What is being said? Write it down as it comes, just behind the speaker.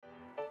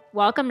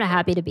Welcome to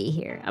Happy to Be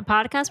Here, a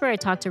podcast where I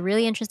talk to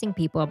really interesting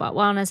people about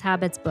wellness,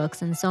 habits,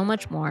 books, and so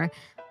much more.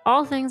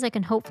 All things that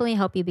can hopefully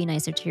help you be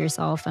nicer to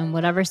yourself in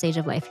whatever stage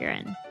of life you're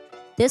in.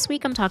 This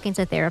week, I'm talking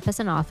to therapist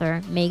and author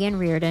Meghan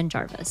Riordan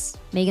Jarvis.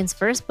 Meghan's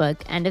first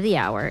book, End of the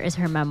Hour, is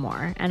her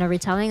memoir and a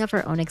retelling of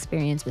her own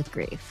experience with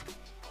grief.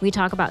 We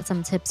talk about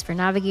some tips for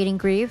navigating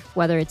grief,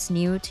 whether it's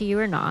new to you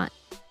or not,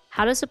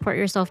 how to support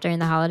yourself during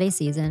the holiday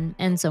season,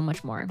 and so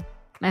much more.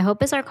 My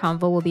hope is our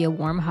convo will be a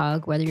warm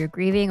hug, whether you're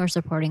grieving or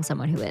supporting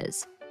someone who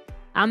is.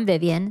 I'm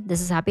Vivian. This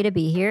is Happy to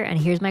Be Here, and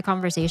here's my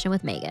conversation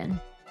with Meghan.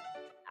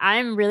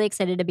 I'm really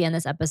excited to be on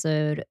this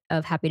episode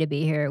of Happy to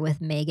Be Here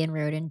with Meghan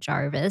Riordan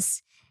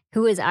Jarvis,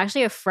 who is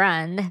actually a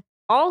friend,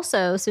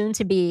 also soon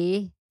to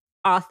be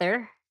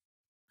author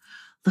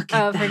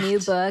of her new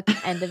book,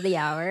 End of the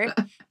Hour,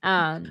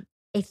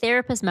 a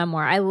therapist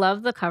memoir. I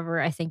love the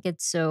cover. I think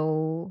it's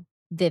so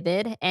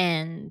vivid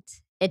and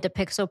it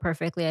depicts so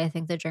perfectly, I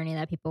think, the journey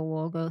that people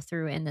will go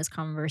through in this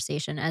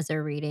conversation as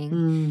they're reading.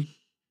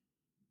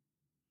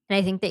 And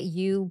I think that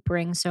you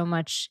bring so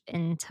much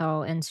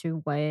intel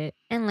into what,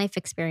 and life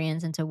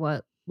experience into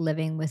what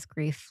living with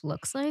grief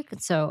looks like.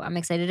 So I'm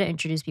excited to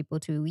introduce people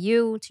to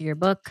you, to your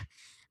book,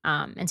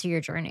 and to your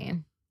journey.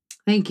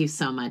 Thank you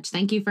so much.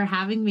 Thank you for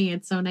having me.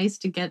 It's so nice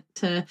to get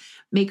to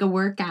make a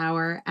work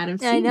hour out of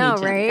seeing I know,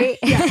 each right?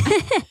 other.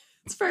 Yeah.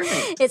 It's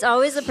perfect. It's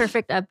always a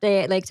perfect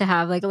update, like to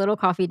have like a little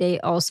coffee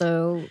date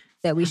also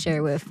that we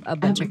share with a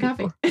bunch of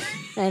people.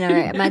 I know,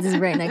 right? Mine's is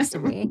right next to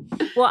me.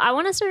 Well, I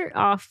want to start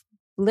off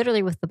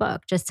literally with the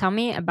book. Just tell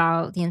me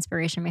about the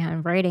inspiration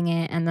behind writing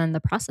it and then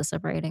the process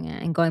of writing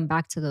it and going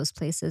back to those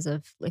places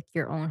of like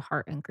your own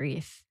heart and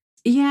grief.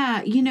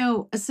 Yeah,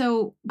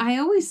 so I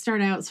always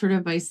start out sort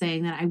of by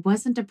saying that I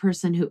wasn't a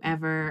person who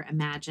ever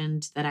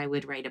imagined that I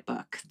would write a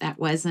book.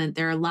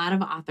 There are a lot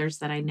of authors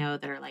that I know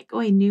that are like, oh,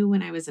 I knew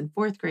when I was in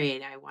fourth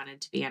grade, I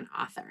wanted to be an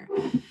author.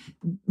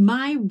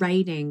 My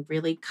writing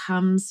really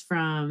comes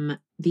from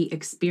the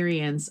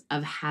experience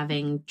of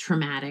having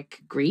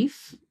traumatic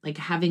grief, like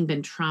having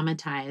been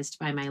traumatized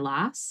by my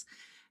loss.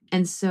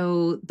 And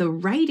so the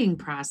writing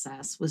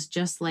process was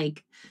just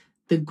like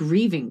the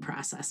grieving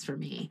process for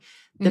me.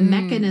 The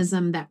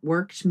mechanism that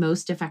worked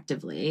most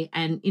effectively.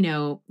 And,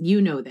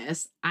 you know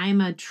this,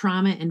 I'm a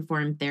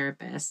trauma-informed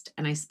therapist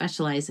and I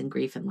specialize in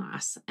grief and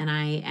loss. And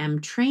I am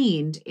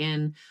trained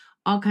in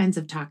all kinds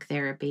of talk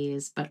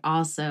therapies, but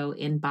also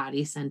in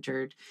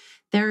body-centered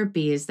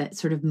therapies that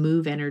sort of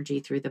move energy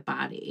through the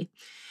body.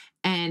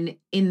 And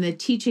in the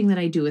teaching that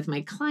I do with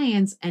my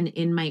clients and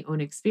in my own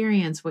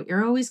experience, what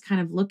you're always kind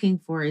of looking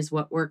for is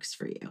what works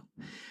for you.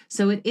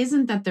 So it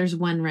isn't that there's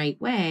one right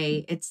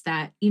way. It's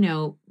that,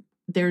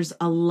 there's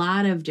a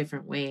lot of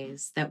different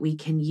ways that we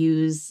can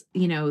use,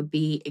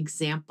 the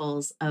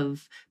examples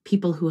of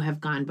people who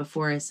have gone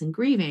before us in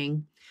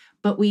grieving,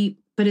 but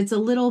it's a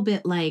little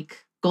bit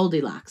like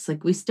Goldilocks.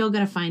 Like we still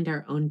got to find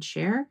our own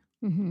chair.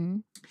 Mm-hmm.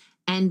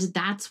 And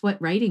that's what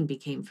writing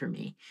became for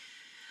me.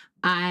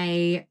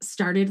 I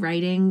started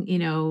writing,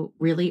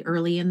 really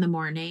early in the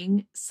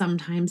morning.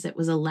 Sometimes it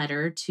was a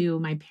letter to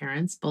my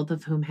parents, both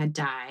of whom had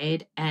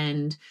died.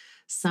 And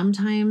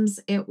sometimes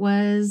it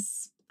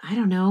was, I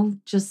don't know,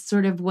 just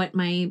sort of what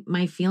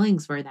my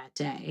feelings were that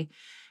day.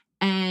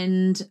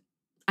 And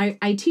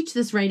I teach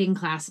this writing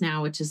class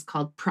now, which is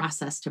called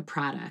Process to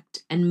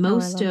Product. And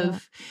I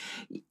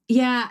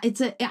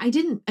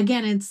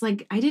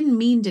didn't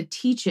mean to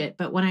teach it,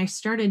 but when I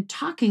started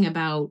talking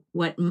about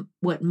what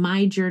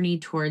my journey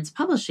towards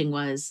publishing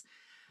was,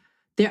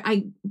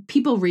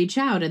 people reach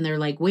out and they're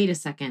like, wait a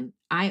second,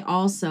 I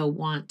also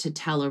want to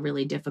tell a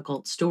really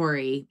difficult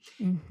story.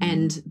 Mm-hmm.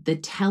 And the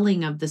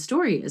telling of the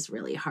story is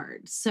really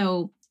hard.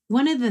 So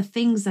one of the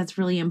things that's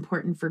really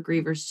important for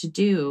grievers to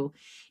do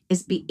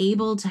is be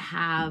able to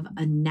have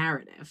a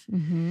narrative.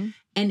 Mm-hmm.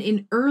 And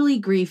in early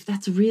grief,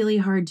 that's really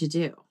hard to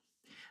do.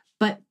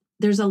 But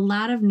there's a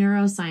lot of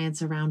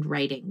neuroscience around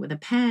writing with a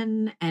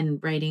pen and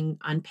writing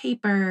on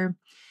paper.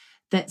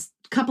 That's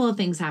a couple of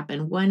things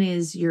happen. One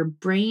is your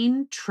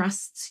brain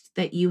trusts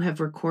that you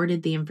have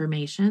recorded the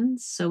information.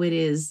 So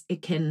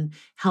it can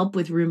help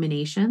with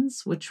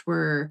ruminations, which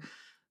were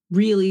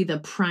really the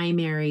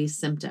primary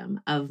symptom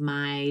of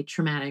my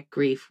traumatic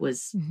grief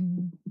was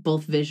mm-hmm.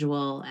 both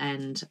visual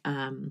and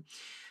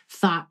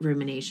thought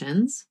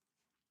ruminations.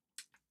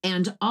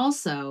 And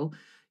also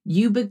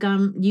you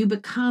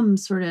become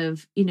sort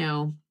of,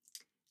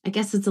 I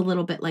guess it's a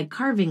little bit like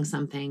carving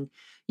something.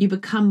 You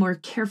become more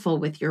careful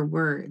with your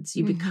words.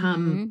 You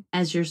become, mm-hmm.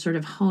 as you're sort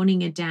of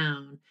honing it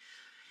down.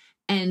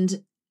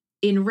 And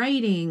in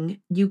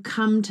writing, you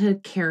come to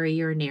carry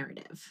your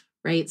narrative,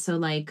 right? So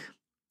like,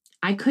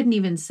 I couldn't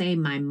even say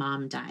my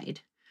mom died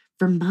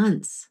for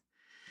months.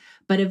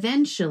 But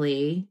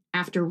eventually,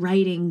 after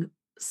writing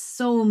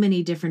so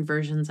many different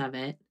versions of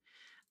it,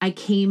 I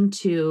came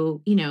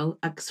to,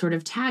 a sort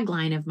of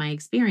tagline of my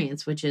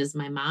experience, which is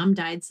my mom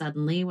died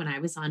suddenly when I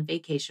was on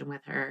vacation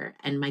with her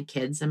and my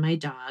kids and my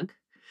dog.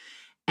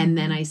 And mm-hmm.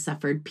 then I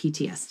suffered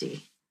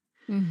PTSD.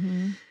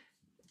 Mm-hmm.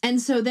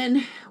 And so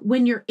then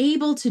when you're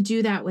able to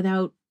do that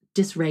without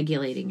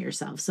dysregulating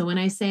yourself. So when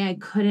I say I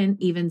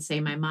couldn't even say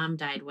my mom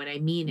died, what I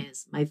mean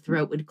is my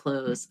throat would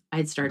close.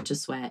 I'd start to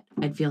sweat.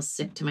 I'd feel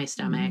sick to my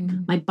stomach.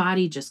 My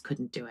body just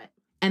couldn't do it.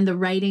 And the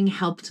writing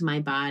helped my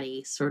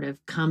body sort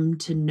of come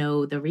to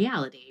know the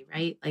reality,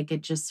 right? Like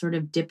it just sort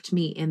of dipped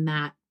me in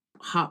that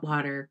hot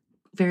water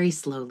very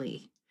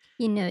slowly.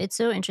 It's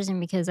so interesting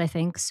because I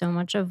think so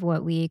much of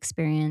what we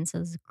experience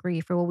as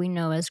grief or what we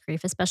know as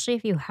grief, especially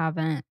if you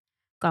haven't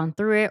gone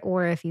through it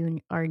or if you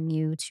are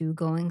new to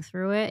going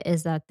through it,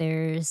 is that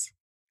there's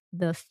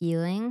the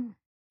feeling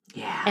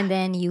Yeah. and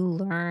then you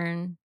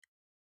learn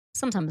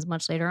sometimes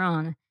much later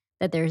on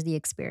that there's the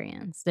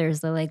experience.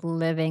 There's the like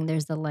living,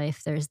 there's the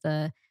life, there's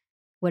the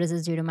what does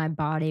this do to my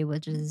body?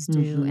 What does this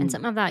do? And Hmm.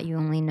 some of that you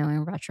only know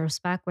in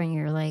retrospect when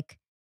you're like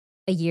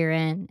a year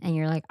in and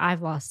you're like,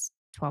 I've lost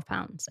 12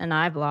 pounds and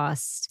I've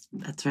lost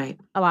That's right.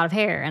 a lot of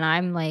hair and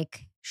I'm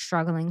like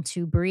struggling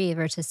to breathe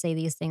or to say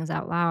these things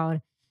out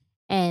loud.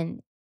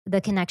 And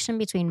the connection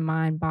between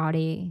mind,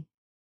 body,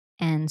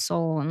 and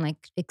soul and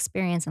like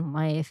experience in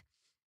life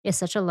is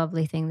such a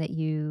lovely thing that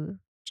you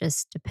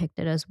just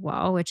depicted as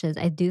well, which is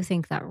I do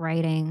think that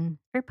writing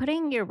or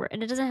putting your word,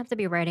 and it doesn't have to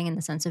be writing in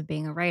the sense of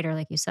being a writer,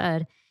 like you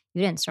said,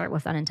 you didn't start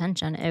with that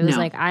intention. It was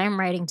No. like I am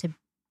writing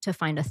to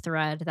find a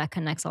thread that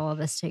connects all of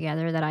this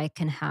together that I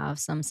can have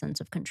some sense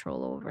of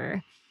control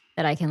over,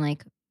 that I can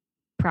like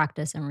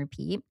practice and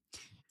repeat.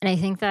 And I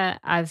think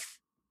that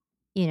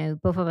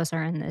both of us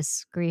are in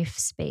this grief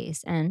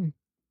space and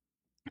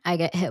I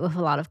get hit with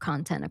a lot of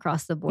content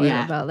across the board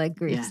Yeah. about like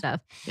grief Yeah.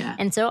 stuff. Yeah.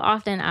 And so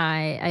often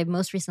I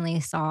most recently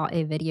saw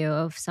a video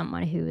of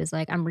someone who is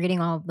like, I'm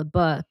reading all of the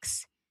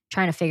books,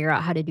 trying to figure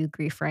out how to do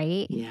grief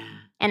right. Yeah.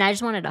 And I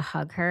just wanted to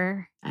hug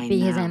her I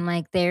because know. I'm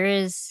like, there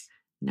is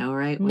No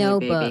right way, no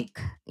book. baby.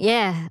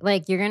 Yeah.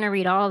 Like you're gonna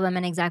read all of them.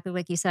 And exactly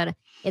like you said,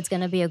 it's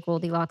gonna be a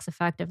Goldilocks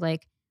effect of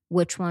like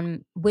which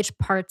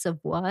parts of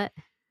what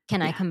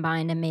can I Yeah.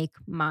 combine to make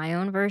my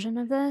own version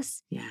of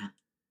this? Yeah.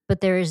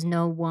 But there's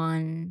no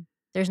one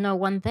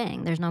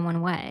thing. There's no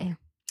one way.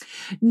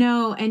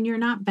 No, and you're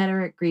not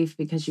better at grief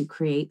because you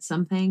create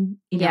something.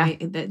 Yeah.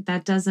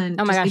 That doesn't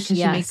Oh my just gosh, because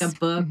you make a yes.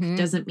 book Mhm.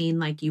 doesn't mean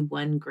like you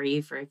won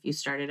grief, or if you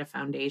started a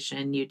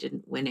foundation, you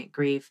didn't win at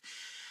grief.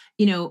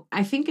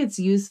 I think it's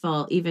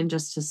useful even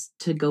just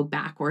to go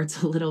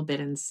backwards a little bit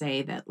and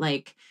say that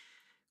like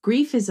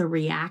grief is a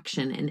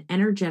reaction, an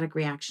energetic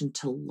reaction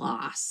to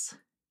loss.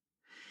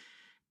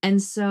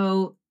 And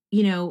so,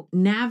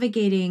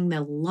 navigating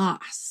the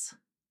loss,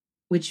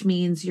 which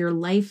means your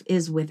life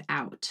is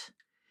without,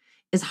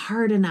 is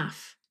hard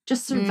enough.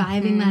 Just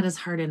surviving that Mhm. is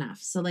hard enough.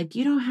 So, like,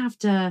 you don't have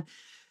to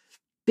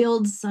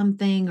build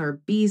something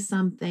or be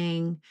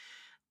something.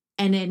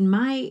 And in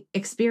my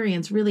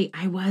experience, really,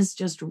 I was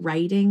just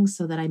writing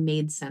so that I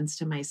made sense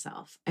to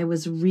myself. I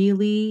was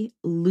really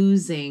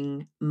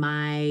losing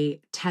my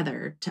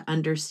tether to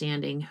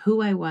understanding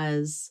who I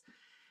was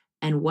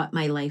and what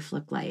my life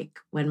looked like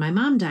when my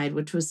mom died,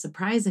 which was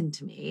surprising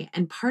to me.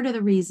 And part of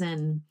the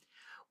reason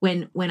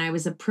when I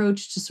was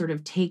approached to sort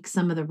of take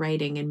some of the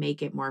writing and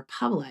make it more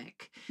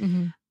public,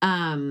 Mhm.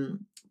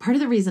 part of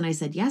the reason I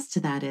said yes to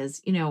that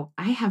is,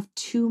 I have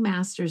 2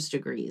 master's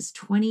degrees,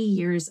 20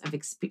 years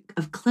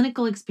of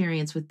clinical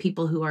experience with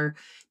people who are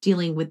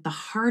dealing with the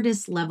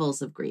hardest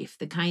levels of grief,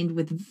 the kind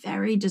with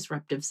very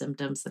disruptive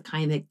symptoms, the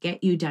kind that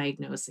get you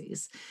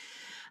diagnoses.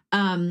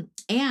 And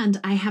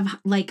I have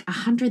like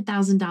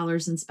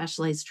 $100,000 in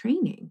specialized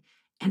training,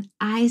 and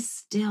I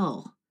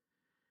still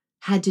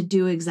had to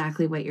do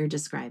exactly what you're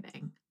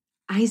describing.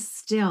 I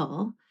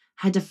still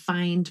had to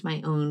find my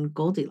own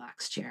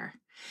Goldilocks chair.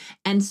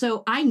 And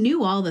so I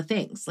knew all the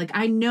things. Like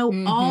I know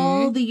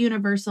all Mhm. the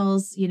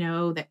universals,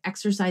 that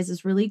exercise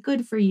is really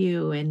good for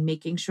you and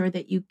making sure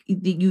that you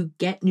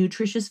get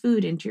nutritious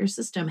food into your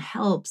system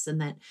helps,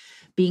 and that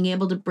being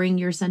able to bring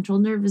your central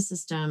nervous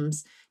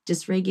system's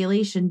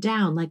dysregulation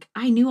down. Like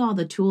I knew all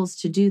the tools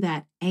to do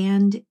that,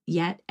 and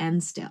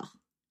still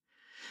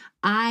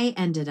I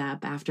ended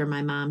up, after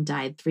my mom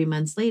died 3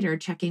 months later,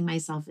 checking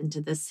myself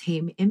into the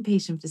same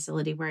inpatient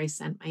facility where I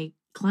sent my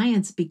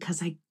clients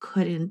because I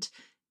couldn't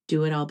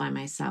do it all by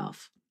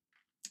myself.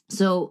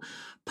 So,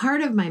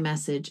 part of my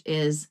message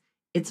is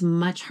it's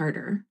much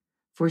harder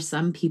for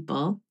some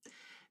people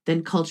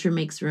than culture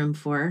makes room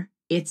for.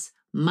 It's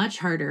much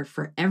harder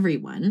for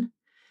everyone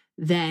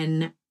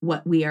than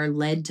what we are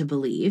led to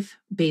believe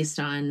based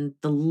on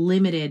the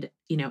limited,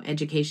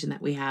 education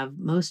that we have,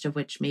 most of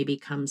which maybe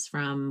comes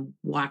from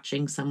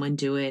watching someone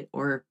do it,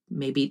 or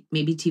maybe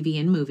TV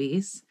and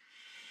movies.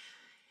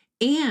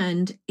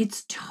 And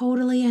it's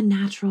totally a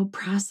natural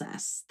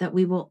process that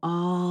we will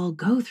all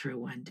go through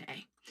one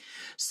day.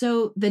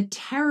 So the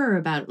terror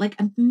about it, like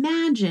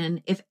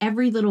imagine if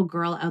every little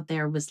girl out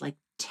there was like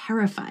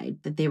terrified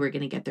that they were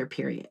going to get their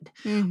period,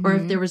 or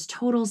if there Mhm. was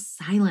total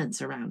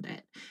silence around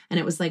it. And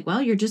it was like,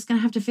 well, you're just going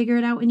to have to figure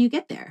it out when you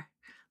get there.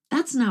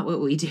 That's not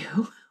what we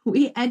do.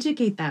 We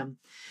educate them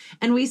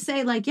and we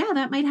say, like, yeah,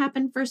 that might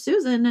happen for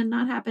Susan and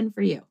not happen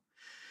for you.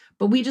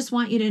 but we just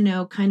want you to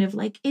know kind of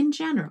like in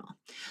general.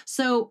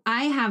 So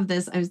I have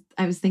this,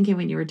 I was thinking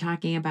when you were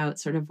talking about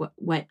sort of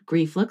what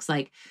grief looks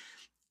like,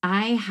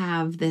 I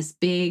have this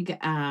big,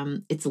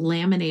 it's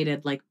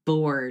laminated like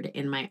board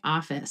in my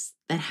office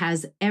that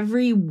has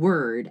every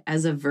word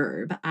as a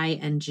verb,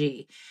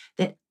 ing,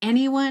 that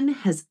anyone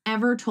has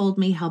ever told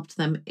me helped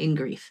them in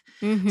grief.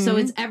 So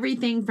it's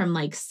everything from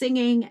like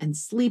singing and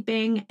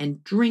sleeping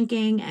and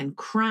drinking and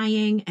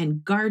crying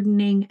and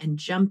gardening and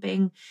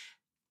jumping.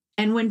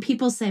 And when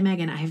people say,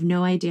 Megan, I have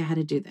no idea how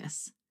to do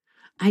this,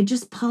 I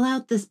just pull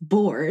out this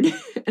board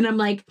and I'm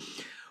like,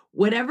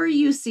 whatever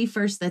you see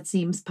first that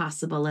seems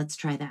possible, let's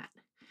try that.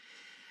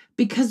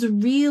 Because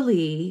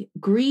really,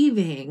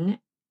 grieving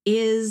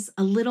is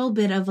a little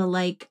bit of a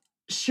like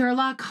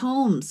Sherlock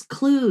Holmes,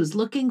 clues,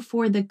 looking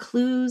for the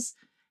clues.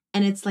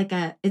 And it's like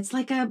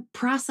a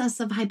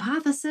process of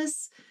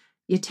hypothesis.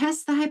 You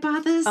test the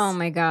hypothesis. Oh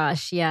my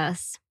gosh,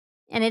 yes.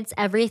 And it's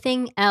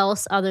everything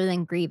else other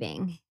than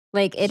grieving.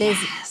 Like it is,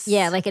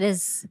 yeah, like it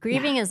is,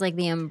 grieving is like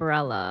the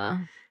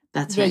umbrella.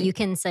 That's Yeah, right. you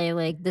can say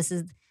like this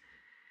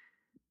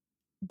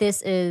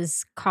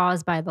is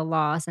caused by the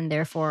loss, and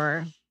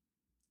therefore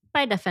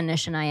by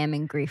definition I am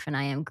in grief and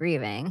I am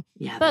grieving.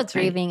 Yeah, But that's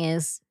right. grieving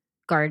is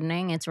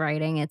gardening, it's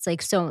writing, it's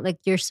like so like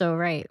you're so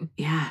right.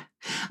 Yeah.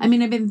 I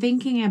mean, I've been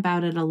thinking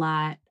about it a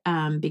lot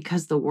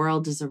because the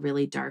world is a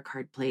really dark,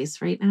 hard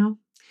place right now.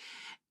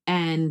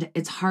 And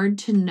it's hard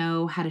to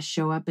know how to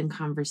show up in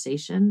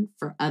conversation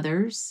for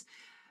others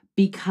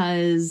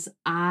because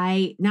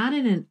not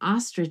in an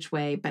ostrich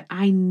way, but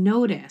I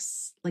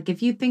notice, like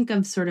if you think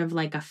of sort of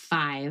like a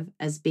 5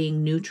 as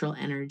being neutral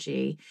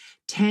energy,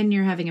 10,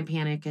 you're having a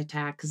panic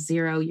attack,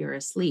 0, you're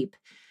asleep.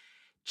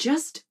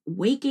 Just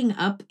waking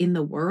up in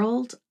the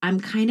world, I'm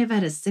kind of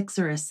at a 6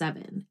 or a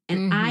 7,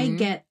 and I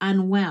get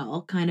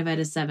unwell kind of at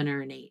a 7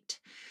 or an 8.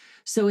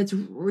 So it's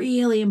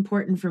really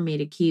important for me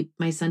to keep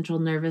my central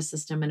nervous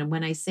system. And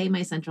when I say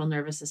my central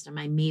nervous system,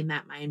 I mean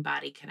that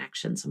mind-body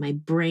connection. So my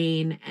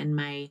brain and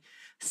my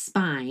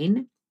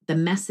spine, the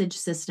message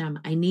system,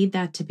 I need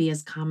that to be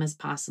as calm as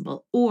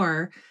possible,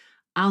 or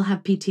I'll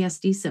have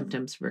PTSD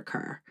symptoms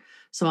recur.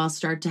 So I'll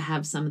start to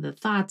have some of the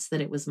thoughts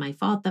that it was my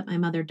fault that my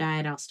mother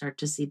died. I'll start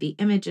to see the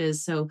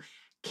images. So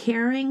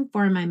caring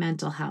for my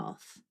mental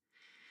health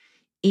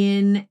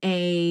in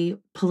a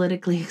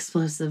politically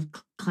explosive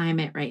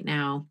climate right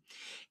now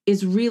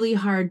is really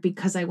hard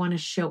because I want to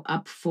show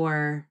up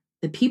for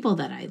the people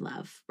that I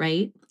love,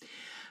 right?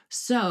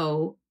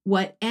 So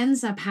what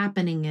ends up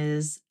happening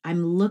is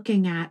I'm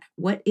looking at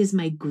what is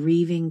my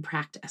grieving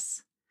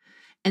practice.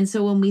 And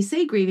so when we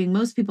say grieving,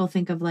 most people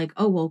think of like,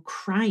 oh, well,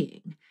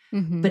 crying.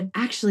 But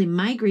actually,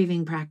 my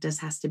grieving practice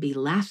has to be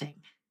laughing.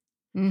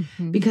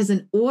 Because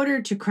in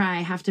order to cry,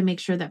 I have to make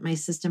sure that my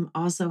system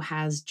also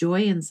has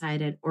joy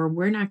inside it, or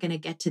we're not going to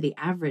get to the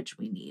average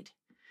we need.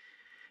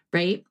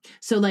 Right?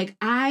 So like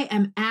I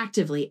am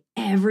actively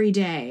every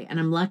day, and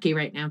I'm lucky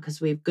right now because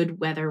we have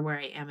good weather where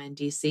I am in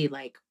DC,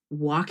 like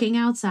walking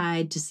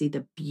outside to see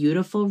the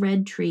beautiful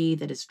red tree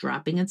that is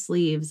dropping its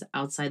leaves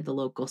outside the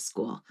local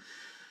school.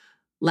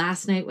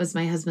 Last night was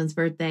my husband's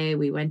birthday.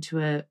 We went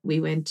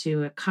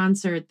to a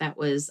concert that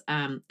was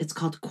it's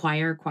called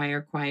Choir.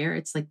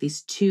 It's like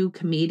these 2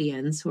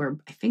 comedians who are,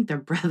 I think they're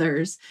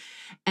brothers,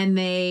 and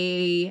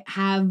they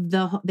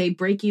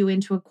break you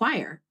into a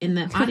choir in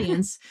the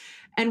audience.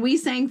 And we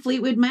sang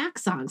Fleetwood Mac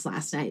songs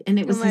last night, and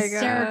it was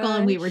hysterical,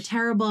 and we were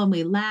terrible, and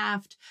we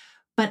laughed.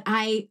 But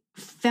I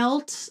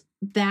felt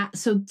that,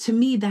 so to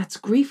me, that's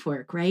grief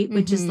work, right?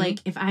 Which is like,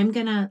 if I'm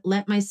going to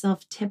let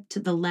myself tip to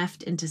the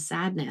left into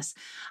sadness,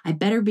 I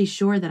better be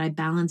sure that I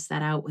balance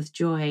that out with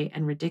joy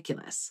and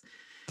ridiculous.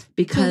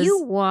 Because can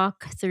you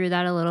walk through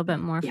that a little bit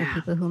more for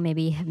people who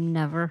maybe have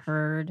never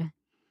heard?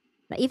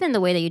 Even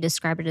the way that you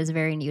describe it is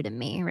very new to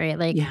me, right?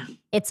 Like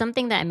it's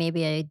something that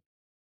maybe I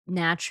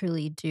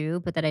naturally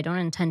do, but that I don't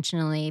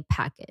intentionally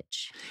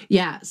package.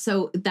 Yeah.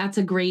 So that's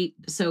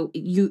so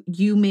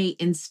you may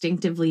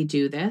instinctively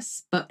do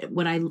this, but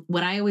what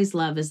I always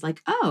love is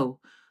like, oh,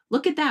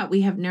 look at that.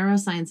 We have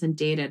neuroscience and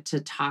data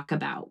to talk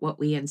about what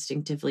we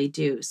instinctively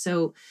do.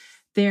 So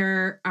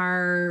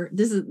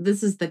this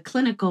is the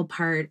clinical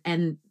part,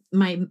 and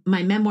my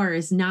memoir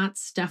is not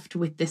stuffed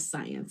with this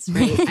science,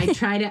 right? I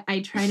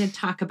try to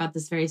talk about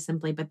this very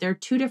simply, but there are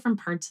 2 different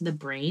parts of the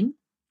brain.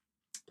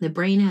 The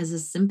brain has a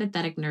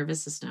sympathetic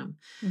nervous system,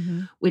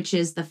 which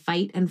is the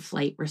fight and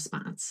flight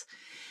response.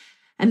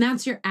 And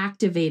that's your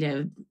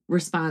activated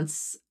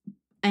response.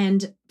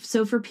 And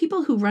so for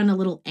people who run a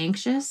little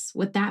anxious,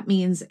 what that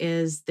means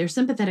is their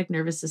sympathetic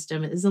nervous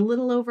system is a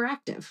little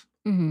overactive.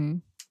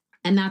 And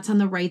that's on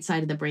the right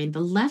side of the brain.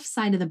 The left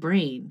side of the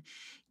brain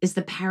is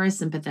the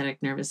parasympathetic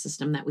nervous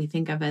system that we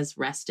think of as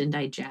rest and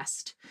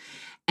digest.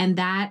 And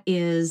that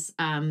is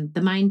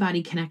the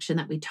mind-body connection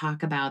that we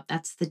talk about.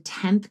 That's the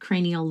 10th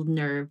cranial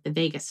nerve, the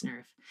vagus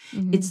nerve.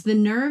 It's the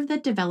nerve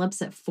that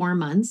develops at 4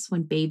 months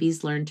when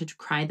babies learn to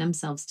cry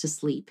themselves to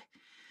sleep.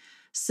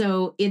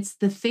 So it's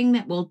the thing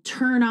that will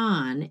turn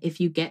on if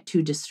you get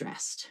too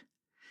distressed.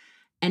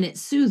 and it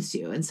soothes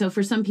you. And so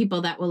for some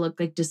people that will look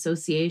like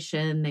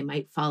dissociation. They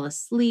might fall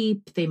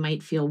asleep, they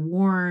might feel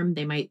warm,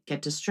 they might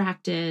get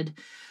distracted.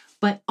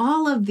 But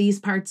all of these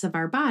parts of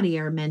our body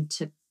are meant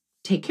to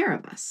take care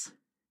of us.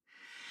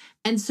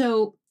 And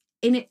so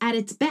at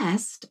its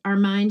best, our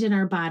mind and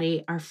our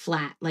body are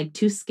flat, like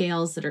two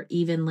scales that are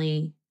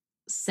evenly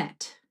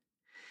set.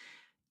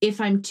 If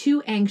I'm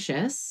too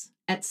anxious,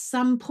 at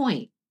some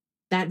point,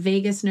 that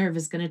vagus nerve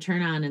is going to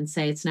turn on and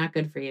say, it's not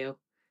good for you.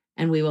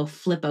 And we will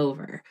flip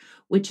over,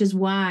 which is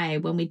why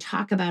when we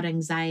talk about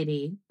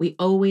anxiety, we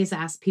always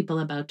ask people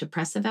about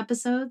depressive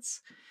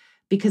episodes.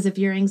 Because if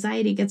your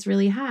anxiety gets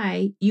really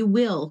high, you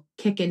will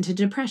kick into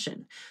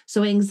depression.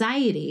 So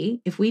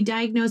anxiety, if we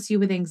diagnose you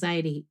with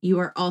anxiety, you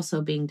are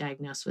also being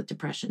diagnosed with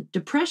depression.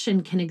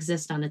 Depression can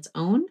exist on its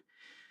own.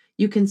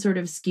 You can sort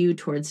of skew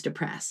towards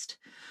depressed.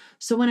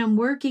 So when I'm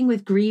working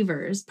with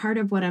grievers, part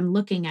of what I'm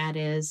looking at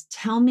is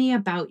tell me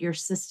about your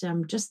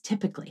system just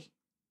typically.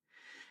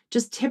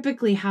 Just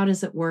typically, how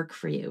does it work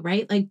for you,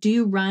 right? Like, do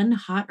you run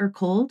hot or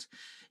cold?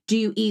 Do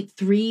you eat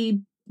 3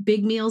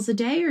 big meals a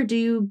day or do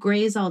you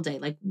graze all day?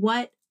 Like,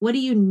 what do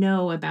you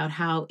know about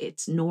how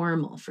it's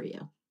normal for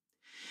you?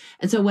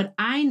 And so what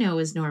I know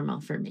is normal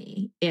for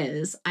me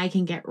is I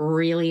can get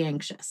really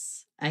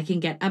anxious. I can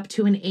get up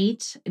to an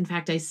 8. In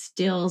fact, I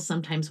still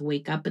sometimes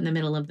wake up in the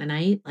middle of the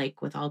night,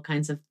 like with all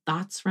kinds of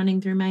thoughts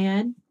running through my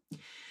head.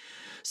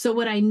 So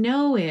what I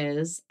know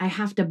is I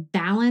have to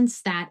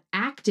balance that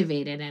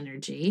activated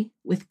energy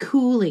with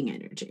cooling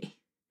energy,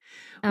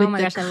 Oh with my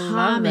the gosh, I love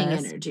calming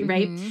this. energy,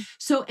 right?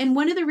 So, and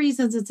one of the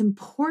reasons it's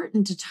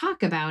important to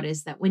talk about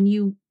is that when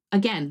you,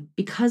 again,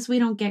 because we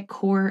don't get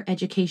core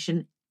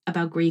education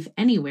about grief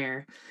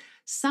anywhere,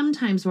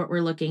 sometimes what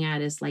we're looking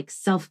at is like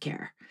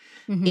self-care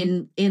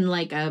in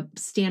like a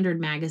standard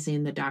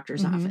magazine, the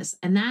doctor's office.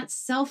 And that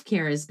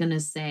self-care is going to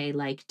say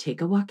like,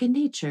 take a walk in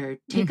nature,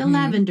 take a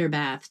lavender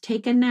bath,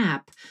 take a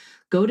nap,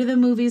 go to the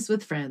movies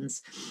with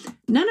friends.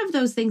 None of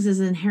those things is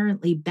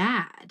inherently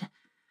bad.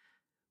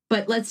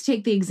 But let's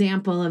take the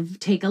example of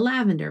take a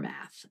lavender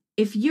bath.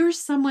 If you're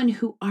someone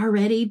who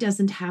already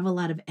doesn't have a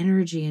lot of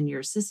energy in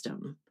your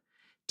system,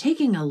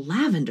 taking a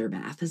lavender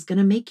bath is going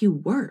to make you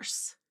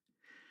worse.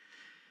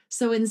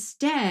 So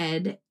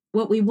instead,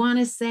 what we want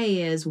to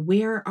say is,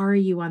 where are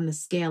you on the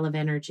scale of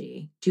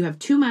energy? Do you have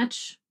too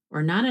much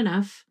or not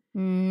enough?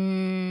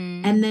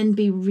 And then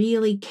be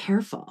really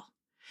careful.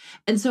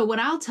 And so what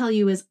I'll tell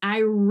you is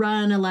I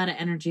run a lot of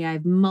energy. I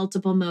have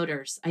multiple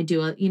motors. I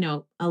do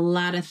a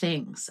lot of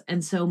things.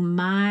 And so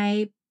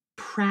my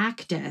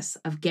practice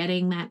of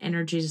getting that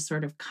energy to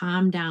sort of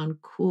calm down,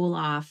 cool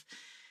off,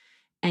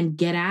 and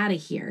get out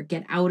of here,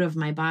 get out of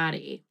my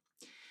body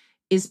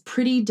is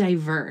pretty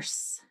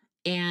diverse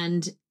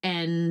and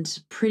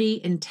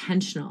pretty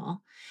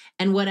intentional.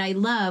 And what I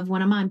love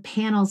when I'm on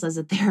panels as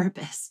a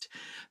therapist,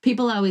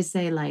 people always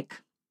say like,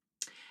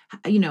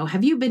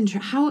 have you been,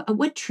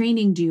 what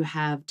training do you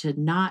have to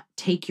not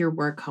take your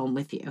work home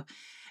with you?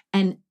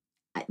 And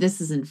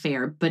this isn't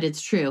fair, but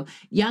it's true.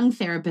 Young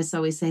therapists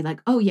always say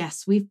like, oh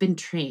yes, we've been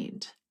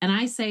trained. And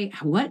I say,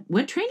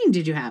 what training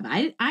did you have?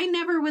 I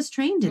never was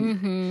trained in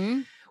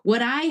that.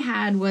 What I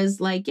had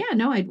was like,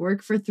 I'd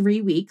work for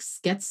 3 weeks,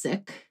 get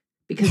sick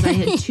because I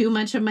had too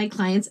much of my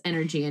client's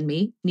energy in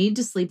me, need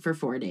to sleep for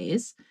 4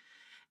 days.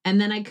 And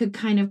then I could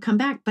kind of come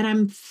back, but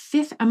I'm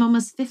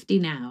almost 50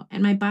 now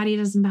and my body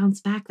doesn't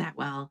bounce back that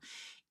well.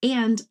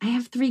 And I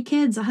have 3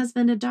 kids, a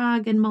husband, a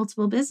dog, and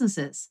multiple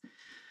businesses.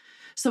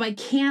 So I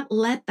can't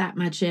let that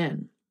much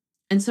in.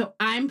 And so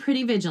I'm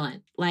pretty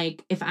vigilant.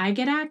 Like if I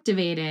get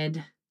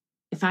activated,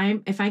 if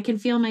I can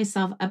feel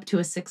myself up to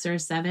a 6 or a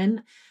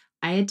 7,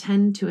 I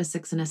attend to a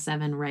 6 and a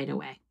 7 right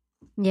away.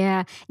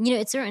 Yeah.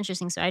 It's so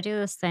interesting. So I do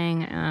this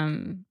thing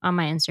on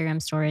my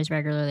Instagram stories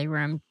regularly where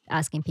I'm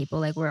asking people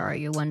like, where are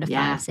you? 1 to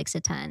 5, 6 to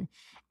 10.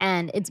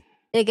 And it's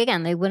like,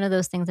 again, like one of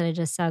those things that I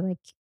just said, like,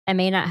 I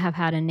may not have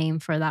had a name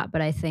for that,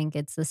 but I think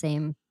it's the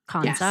same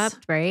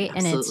concept, right?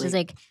 And it's just Absolutely.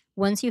 like,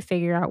 once you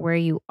figure out where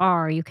you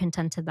are, you can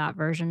tend to that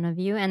version of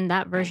you. And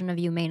that version of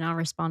you may not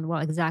respond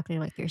well, exactly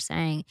like you're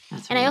saying.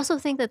 That's And I right. also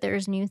think that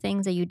there's new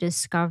things that you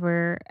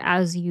discover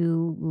as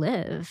you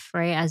live,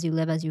 right? As you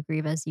live, as you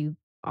grieve, as you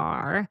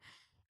are.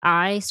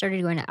 I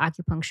started going to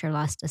acupuncture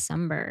last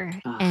December,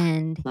 Oh,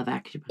 and love it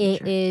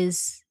acupuncture.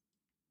 is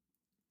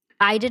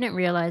I didn't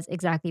realize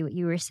exactly what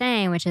you were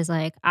saying, which is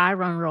like I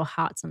run real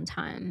hot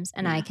sometimes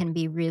and I Yeah. can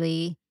be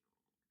really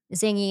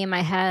zingy in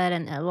my head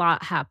and a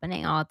lot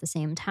happening all at the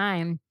same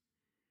time.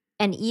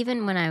 And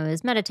even when I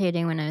was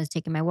meditating, when I was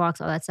taking my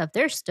walks, all that stuff,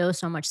 there's still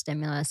so much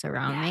stimulus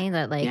around Yeah. me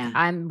that like Yeah.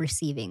 I'm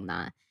receiving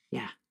that.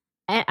 Yeah.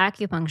 At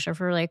acupuncture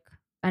for like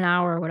an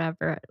hour or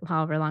whatever,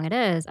 however long it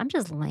is, I'm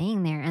just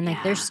laying there and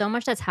like there's Yeah. so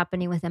much that's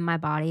happening within my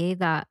body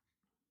that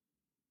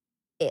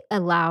it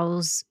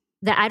allows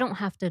that I don't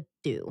have to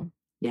do,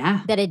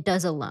 Yeah. that it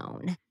does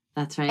alone.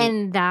 That's right.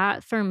 And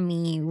that for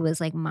me was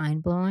like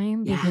mind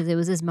blowing Yeah. because it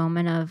was this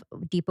moment of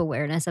deep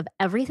awareness of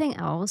everything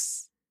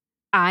else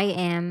I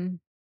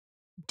am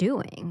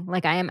doing.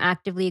 Like I am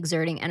actively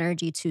exerting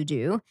energy to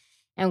do.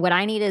 And what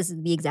I need is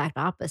the exact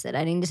opposite.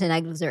 I need to not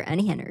exert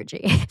any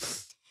energy.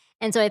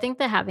 And so I think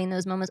that having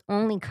those moments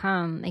only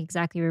come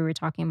exactly what we were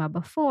talking about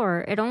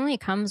before. It only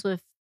comes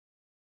with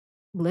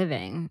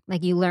living.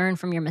 Like you learn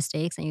from your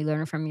mistakes and you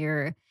learn from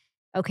your,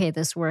 okay,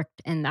 this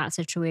worked in that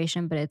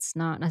situation, but it's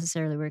not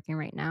necessarily working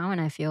right now.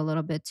 And I feel a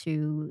little bit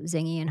too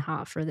zingy and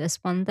hot for this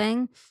one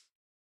thing.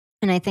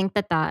 And I think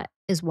that that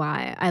is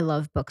why I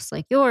love books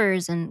like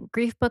yours and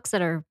grief books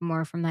that are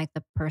more from like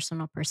the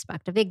personal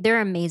perspective. Like they're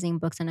amazing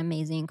books and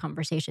amazing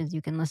conversations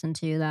you can listen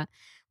to that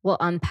will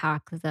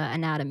unpack the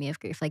anatomy of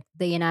grief. Like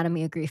the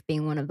anatomy of grief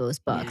being one of those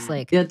books. Yeah,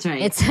 Like that's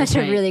right. it's such That's a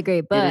right. really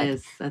great It book.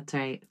 is. That's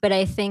right. But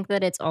I think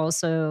that it's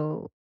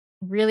also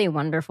really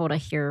wonderful to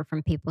hear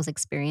from people's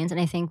experience. And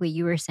I think what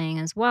you were saying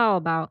as well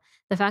about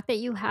the fact that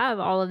you have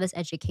all of this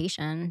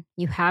education,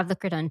 you have the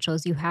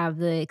credentials, you have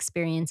the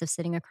experience of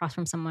sitting across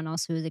from someone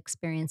else who is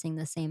experiencing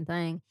the same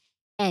thing.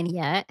 And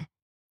yet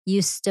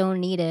you still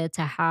needed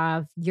to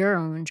have your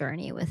own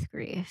journey with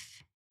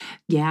grief.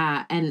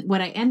 Yeah, and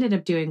what I ended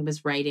up doing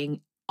was writing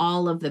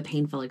all of the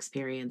painful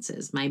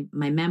experiences. My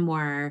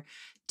memoir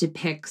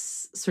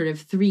depicts sort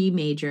of three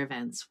major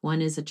events.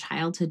 One is a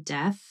childhood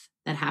death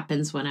that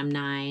happens when I'm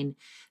 9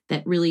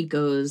 that really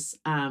goes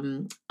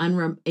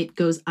it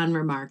goes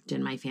unremarked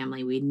in my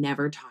family. We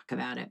never talk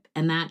about it.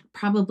 And that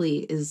probably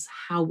is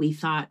how we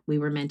thought we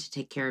were meant to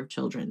take care of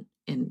children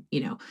in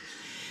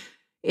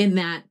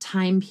that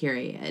time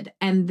period.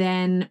 And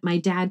then my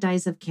dad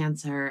dies of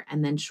cancer.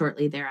 And then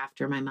shortly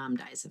thereafter, my mom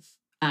dies of,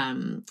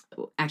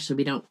 actually,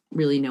 we don't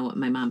really know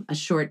what a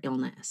short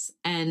illness.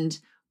 And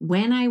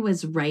when I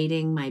was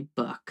writing my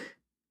book,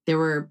 there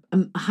were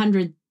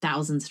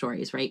 100,000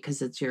 stories, right?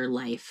 Because it's your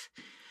life.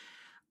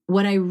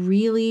 What I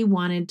really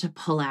wanted to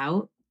pull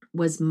out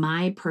was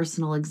my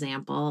personal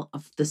example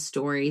of the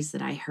stories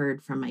that I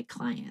heard from my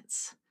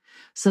clients.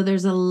 So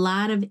there's a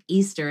lot of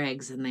Easter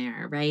eggs in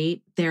there,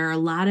 right? There are a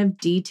lot of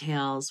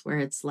details where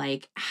it's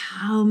like,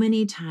 how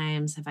many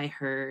times have I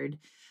heard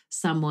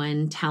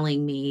someone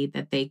telling me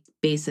that they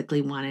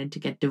basically wanted to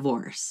get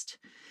divorced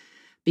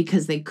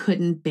because they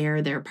couldn't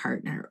bear their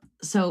partner?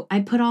 So I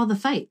put all the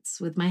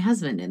fights with my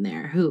husband in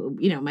there, who,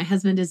 my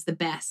husband is the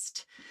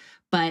best,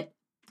 but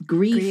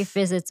Grief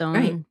is its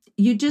right. own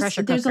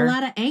pressure There's a cooker.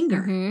 lot of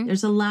anger. Mhm.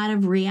 There's a lot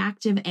of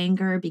reactive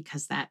anger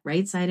because that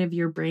right side of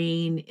your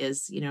brain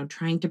is,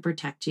 trying to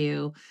protect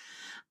you.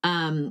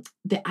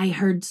 I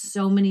heard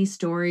so many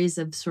stories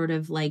of sort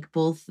of like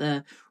both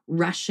the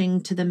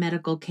rushing to the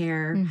medical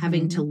care,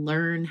 having to Mhm.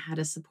 learn how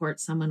to support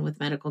someone with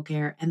medical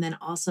care, and then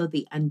also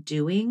the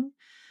undoing,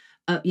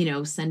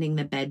 sending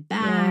the bed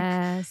back,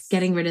 Yes.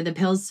 getting rid of the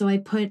pills. So I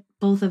put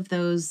both of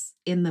those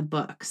in the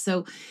book.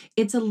 So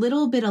it's a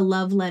little bit a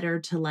love letter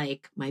to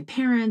like my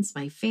parents,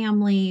 my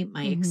family,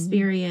 my Mhm.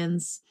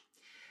 experience,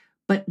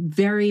 but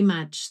very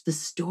much the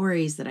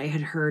stories that I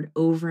had heard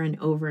over and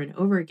over and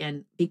over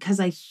again, because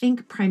I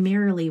think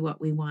primarily what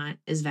we want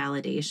is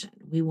validation.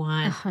 We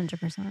want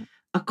 100%.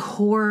 a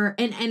core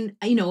and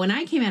when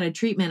I came out of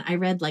treatment, I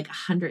read like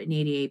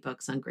 188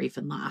 books on grief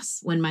and loss.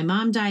 When my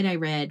mom died, I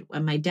read.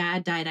 When my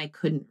dad died, I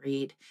couldn't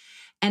read.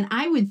 And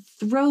I would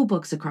throw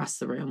books across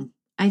the room.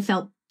 I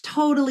felt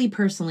totally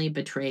personally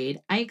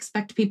betrayed. I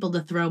expect people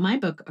to throw my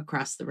book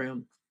across the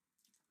room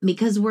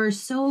because we're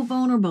so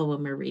vulnerable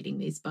when we're reading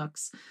these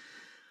books.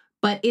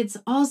 But it's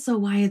also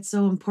why it's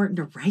so important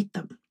to write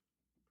them.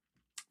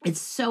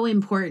 It's so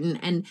important.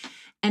 And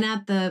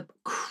at the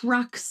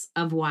crux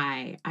of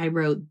why I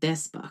wrote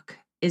this book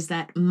is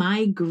that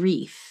my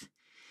grief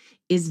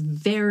is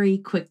very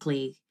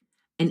quickly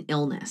an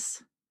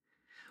illness,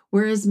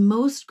 whereas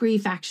most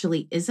grief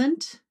actually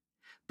isn't.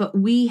 But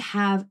we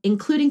have,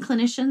 including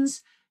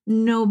clinicians,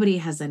 nobody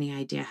has any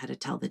idea how to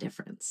tell the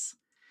difference.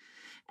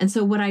 And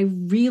so what I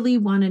really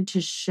wanted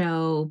to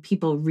show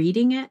people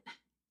reading it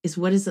is,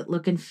 what does it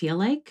look and feel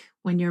like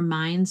when your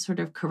mind sort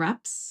of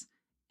corrupts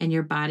and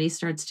your body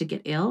starts to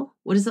get ill?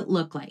 What does it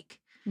look like?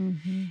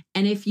 Mhm.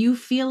 And if you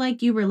feel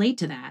like you relate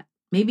to that,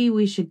 maybe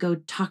we should go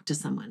talk to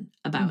someone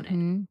about it.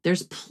 Mhm.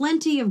 There's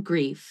plenty of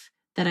grief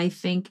that I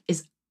think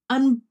is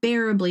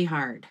unbearably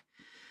hard,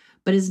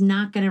 but is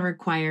not going to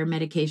require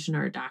medication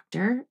or a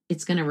doctor.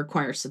 It's going to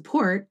require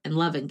support and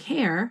love and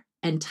care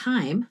and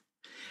time.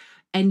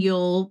 And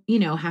you'll,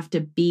 have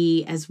to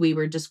be, as we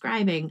were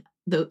describing,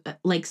 the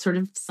like sort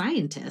of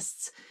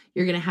scientists.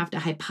 You're going to have to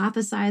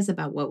hypothesize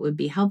about what would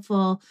be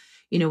helpful.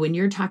 When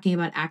you're talking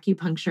about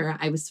acupuncture,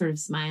 I was sort of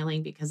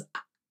smiling because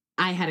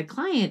I had a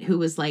client who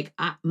was like,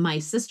 my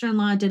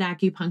sister-in-law did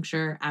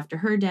acupuncture after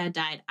her dad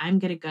died. I'm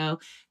going to go.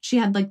 She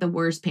had like the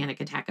worst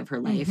panic attack of her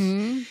life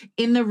Mhm.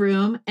 in the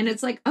room. And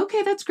it's like,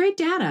 okay, that's great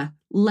data.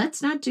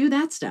 Let's not do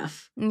that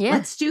stuff. Yeah.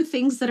 Let's do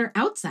things that are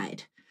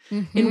outside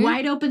in Mhm.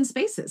 wide open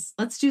spaces.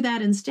 Let's do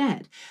that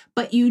instead.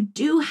 But you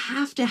do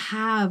have to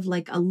have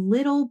like a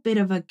little bit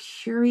of a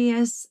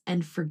curious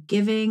and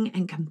forgiving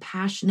and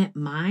compassionate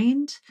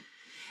mind.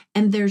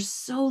 And there's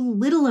so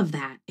little of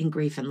that in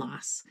grief and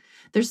loss.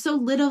 There's so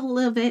little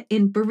of it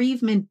in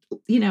bereavement.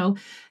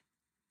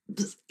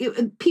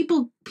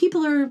 People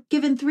are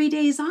given 3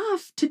 days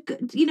off to,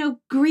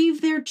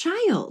 grieve their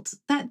child.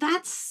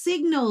 That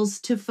signals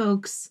to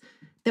folks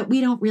that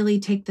we don't really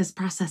take this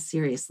process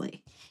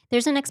seriously.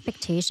 There's an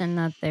expectation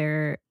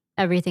that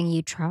everything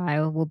you try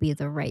will be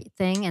the right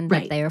thing, and that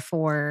Right.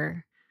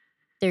 therefore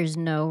there's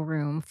no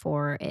room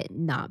for it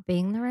not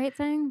being the right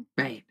thing.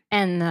 Right.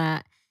 And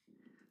that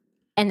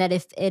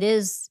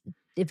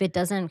if it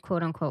doesn't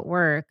quote unquote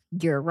work,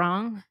 you're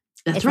wrong.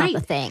 That's It's not the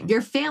right. thing.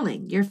 You're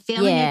failing. You're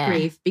failing at Yeah.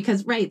 grief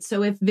because, right.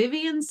 So if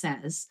Vivian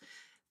says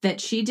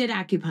that she did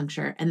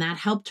acupuncture and that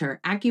helped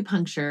her,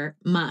 acupuncture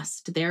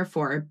must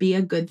therefore be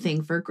a good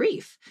thing for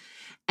grief.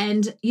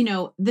 And,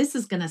 this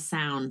is going to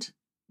sound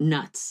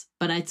nuts,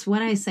 but it's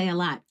what I say a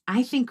lot.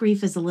 I think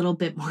grief is a little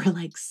bit more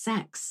like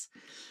sex,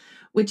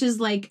 which is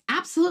like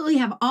absolutely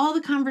have all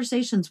the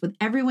conversations with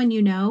everyone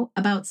you know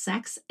about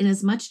sex in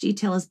as much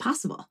detail as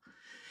possible.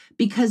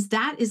 Because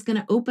that is going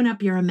to open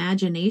up your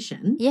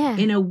imagination Yeah.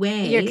 in a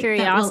way Your that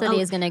curiosity will,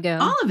 is going to go.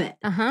 all of it.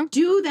 Uh-huh.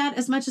 Do that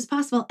as much as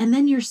possible. And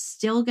then you're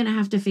still going to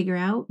have to figure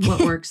out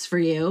what works for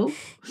you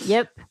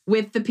Yep.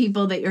 with the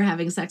people that you're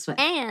having sex with.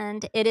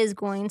 And it is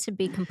going to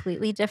be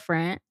completely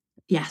different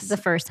Yes. the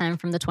first time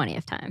from the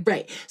 20th time.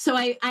 Right. So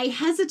I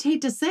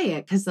hesitate to say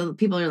it because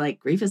people are like,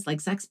 grief is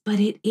like sex, but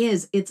it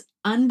is. It's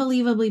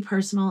unbelievably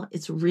personal.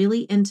 It's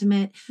really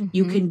intimate.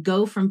 You Mhm. can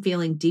go from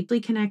feeling deeply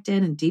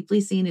connected and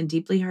deeply seen and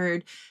deeply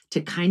heard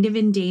to kind of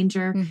in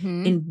danger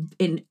Mhm.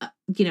 in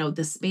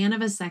the span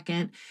of a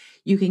second.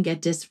 You can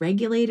get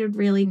dysregulated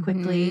really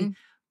quickly. Mhm.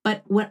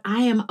 But what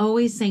I am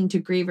always saying to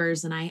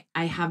grievers, and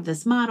I have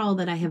this model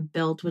that I have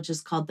built, which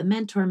is called the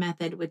M.E.N.T.O.R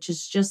method, which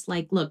is just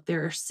like, look,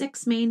 there are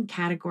 6 main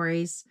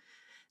categories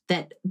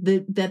that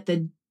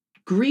the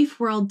grief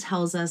world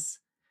tells us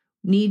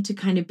need to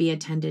kind of be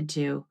attended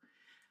to.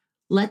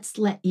 Let's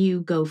let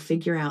you go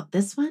figure out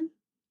this one.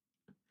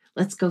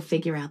 Let's go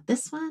figure out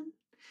this one.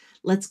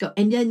 Let's go.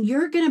 And then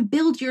you're going to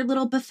build your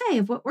little buffet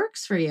of what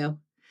works for you.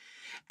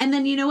 And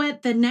then you know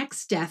what? The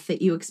next death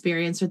that you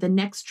experience or the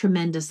next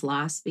tremendous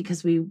loss,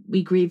 because we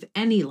grieve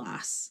any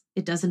loss.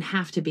 It doesn't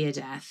have to be a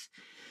death.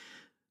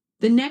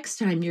 The next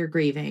time you're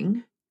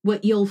grieving,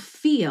 what you'll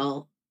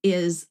feel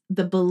is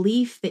the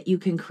belief that you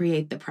can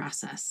create the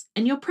process.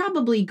 And you'll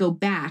probably go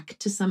back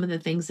to some of the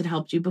things that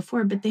helped you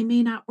before, but they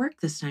may not work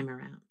this time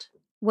around.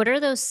 What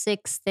are those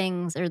 6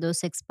 things or those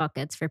 6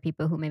 buckets for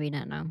people who maybe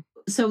don't know?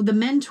 So the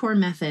M.E.N.T.O.R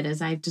method,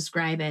 as I've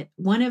described it,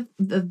 one of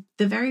the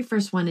very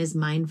first one is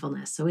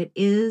mindfulness. So it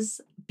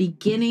is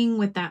beginning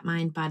with that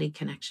mind-body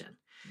connection,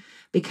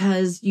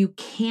 because you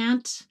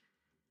can't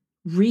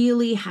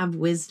really have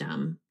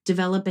wisdom,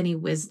 develop any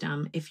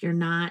wisdom, if you're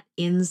not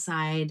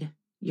inside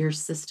your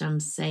system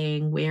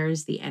saying, where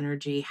is the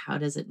energy? How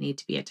does it need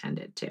to be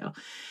attended to?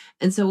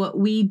 And so what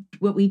we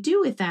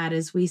do with that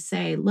is we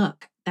say,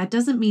 look, that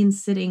doesn't mean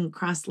sitting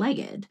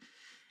cross-legged.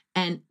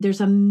 And there's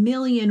a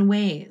million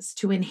ways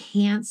to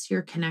enhance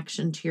your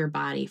connection to your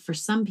body. For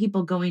some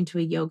people, going to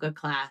a yoga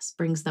class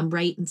brings them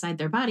right inside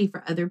their body.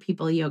 For other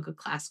people, a yoga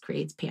class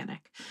creates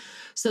panic.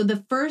 So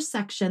the first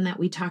section that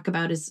we talk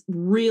about is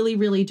really,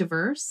 really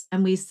diverse.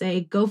 And we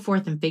say, go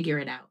forth and figure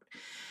it out.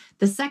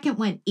 The second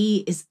one,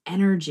 E, is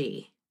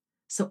energy.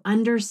 So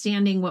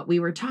understanding what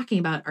we were talking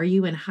about. Are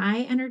you in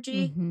high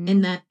energy?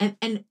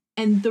 Mhm.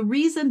 And the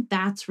reason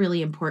that's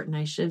really important,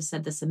 I should have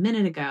said this a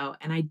minute ago,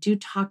 and I do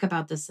talk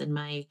about this in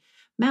my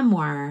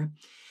memoir,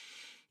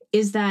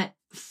 is that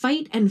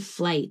fight and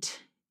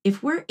flight,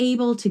 if we're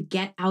able to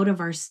get out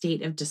of our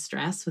state of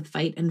distress with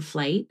fight and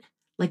flight,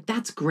 like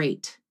that's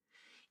great.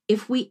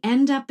 If we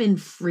end up in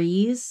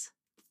freeze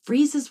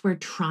is where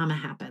trauma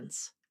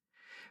happens.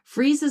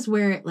 Freeze is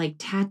where it like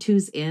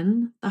tattoos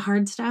in the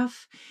hard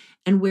stuff,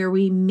 and where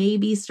we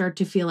maybe start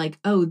to feel like,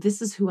 oh,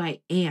 this is who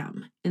I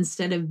am,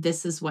 instead of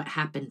this is what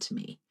happened to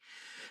me.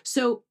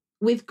 So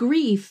with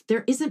grief,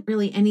 there isn't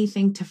really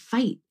anything to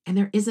fight. And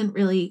there isn't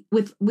really,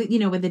 with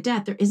a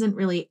death, there isn't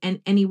really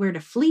anywhere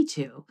to flee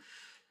to.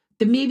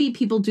 Then maybe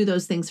people do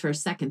those things for a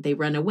second. They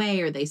run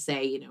away, or they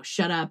say,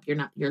 shut up,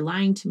 you're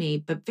lying to me.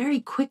 But very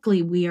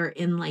quickly we are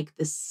in like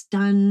this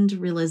stunned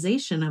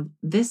realization of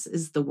this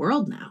is the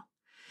world now.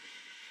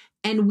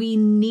 And we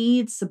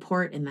need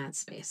support in that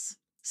space.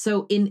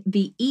 So in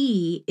the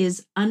E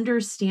is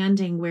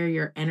understanding where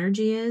your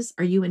energy is.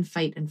 Are you in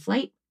fight and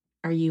flight?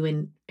 Are you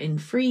in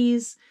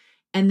freeze?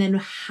 And then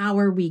how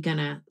are we going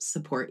to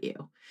support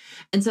you?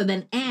 And so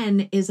then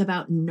N is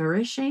about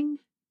nourishing.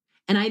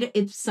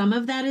 And some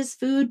of that is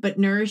food, but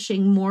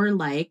nourishing more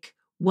like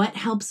what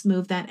helps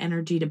move that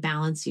energy to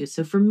balance you.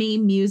 So for me,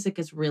 music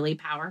is really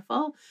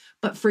powerful,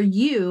 but for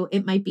you,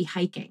 it might be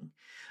hiking.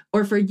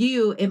 Or for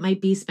you, it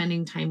might be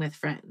spending time with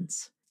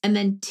friends. And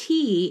then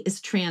T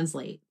is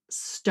translate.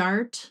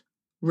 Start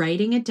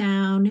writing it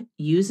down,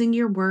 using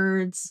your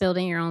words.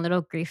 Building your own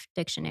little grief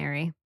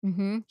dictionary.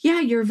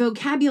 Yeah, your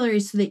vocabulary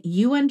so that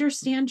you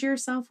understand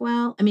yourself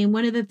well. I mean,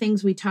 one of the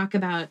things we talk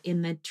about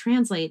in the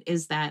translate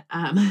is that,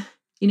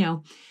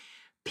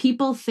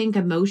 people think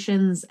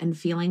emotions and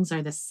feelings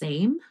are the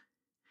same.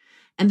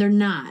 And they're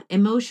not.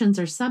 Emotions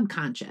are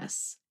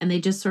subconscious and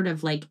they just sort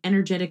of like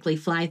energetically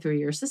fly through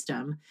your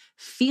system.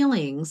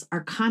 Feelings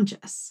are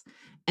conscious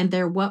and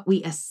they're what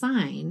we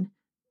assign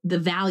the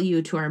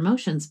value to our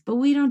emotions, but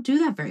we don't do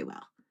that very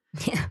well.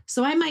 Yeah.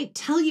 So I might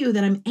tell you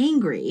that I'm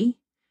angry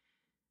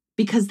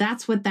because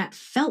that's what that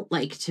felt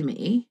like to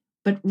me.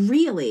 But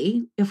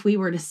really, if we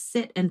were to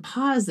sit and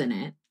pause in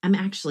it, I'm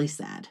actually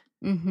sad.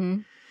 Mm-hmm.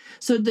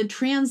 So the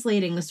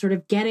translating, the sort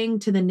of getting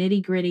to the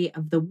nitty gritty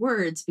of the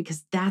words,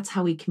 because that's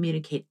how we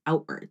communicate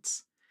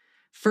outwards.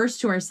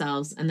 First to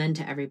ourselves and then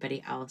to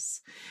everybody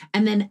else.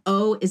 And then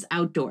O is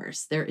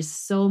outdoors. There is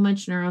so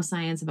much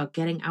neuroscience about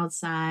getting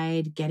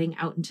outside, getting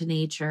out into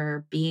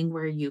nature, being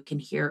where you can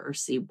hear or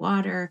see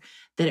water,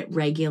 that it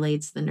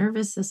regulates the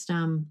nervous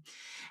system.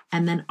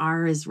 And then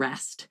R is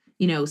rest.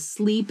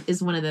 Sleep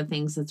is one of the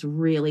things that's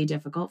really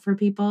difficult for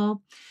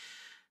people.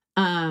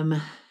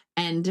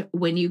 And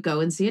when you go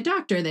and see a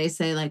doctor, they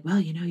say like, well,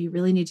 you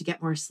really need to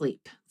get more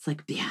sleep. It's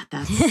like, yeah,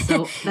 that's You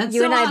so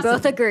and I both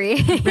awesome.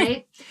 agree.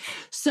 Right?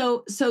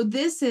 So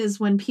this is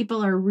when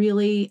people are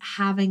really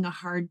having a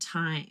hard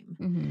time.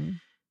 Mm-hmm.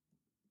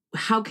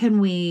 How can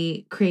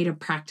we create a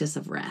practice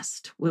of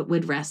rest? What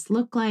would rest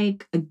look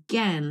like?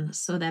 Again,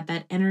 so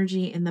that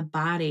energy in the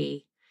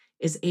body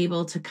is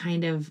able to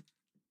kind of,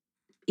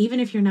 even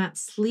if you're not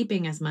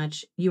sleeping as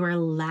much, you are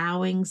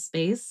allowing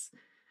space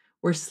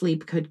where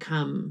sleep could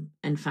come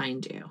and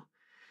find you.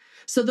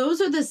 So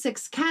those are the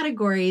 6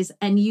 categories.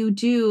 And you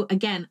do,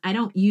 again, I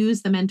don't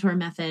use the M.E.N.T.O.R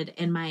method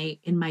in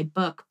my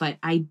book, but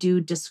I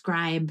do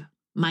describe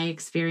my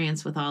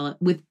experience with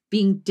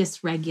being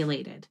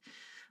dysregulated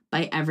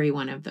by every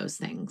one of those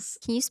things.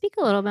 Can you speak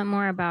a little bit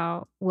more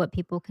about what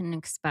people can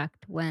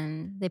expect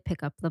when they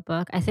pick up the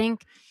book? I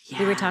think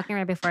we were talking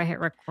right before I hit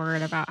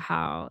record about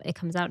how it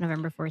comes out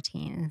November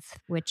 14th,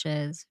 which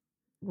is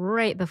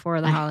right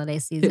before the holiday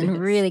season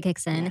really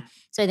kicks in. Yeah.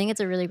 So I think it's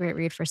a really great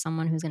read for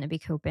someone who's going to be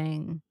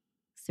coping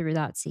through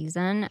that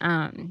season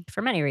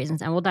for many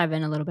reasons. And we'll dive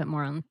in a little bit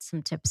more on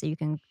some tips that you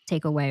can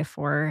take away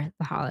for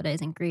the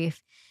holidays and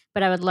grief.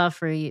 But I would love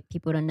for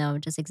people to know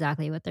just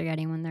exactly what they're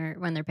getting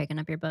when they're picking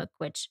up your book,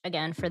 which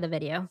again, for the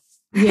video.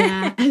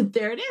 Yeah,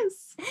 there it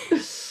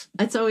is.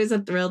 It's always a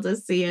thrill to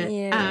see it.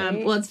 Yeah,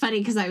 right? Well, it's funny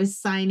because I was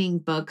signing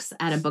books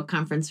at a book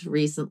conference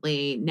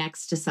recently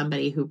next to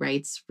somebody who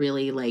writes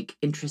really like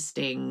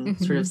interesting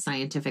sort of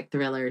scientific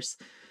thrillers.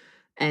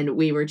 And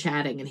we were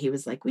chatting and he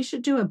was like, we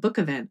should do a book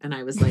event. And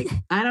I was like,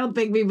 I don't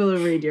think people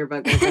who read your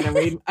book are going to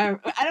read.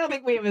 I don't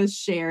think we have a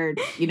shared,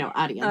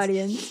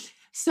 audience.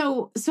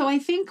 So I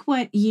think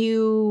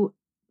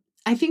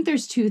I think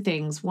there's 2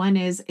 things. One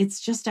is it's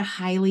just a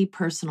highly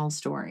personal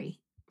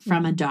story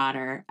from a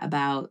daughter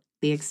about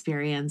the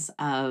experience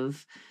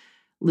of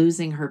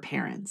losing her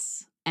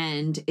parents.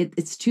 And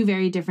it's 2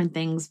 very different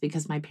things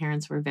because my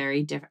parents were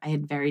very different. I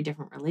had very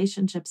different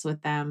relationships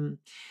with them.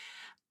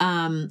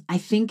 I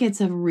think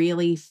it's a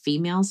really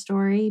female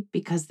story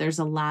because there's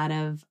a lot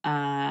of,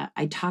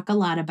 I talk a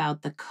lot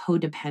about the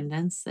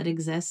codependence that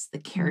exists, the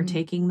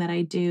caretaking that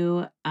I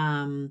do,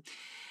 and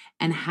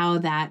how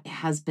that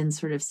has been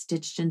sort of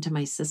stitched into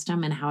my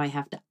system and how I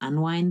have to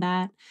unwind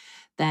that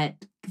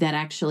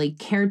actually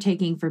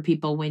caretaking for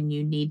people when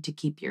you need to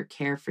keep your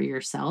care for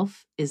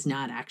yourself is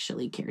not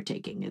actually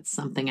caretaking. It's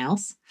something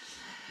else.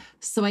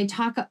 So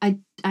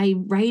I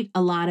write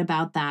a lot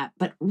about that,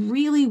 but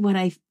really what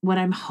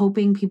I'm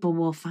hoping people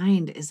will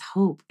find is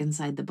hope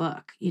inside the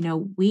book.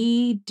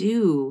 We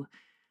do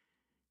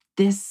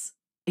this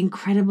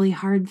incredibly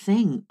hard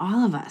thing,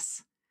 all of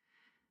us.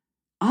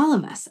 All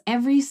of us,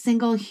 every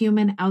single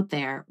human out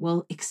there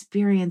will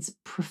experience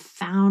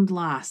profound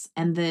loss,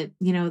 and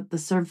the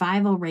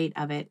survival rate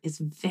of it is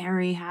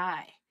very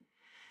high.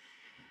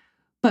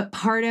 But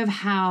part of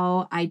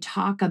how I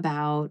talk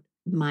about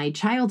my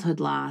childhood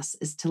loss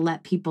is to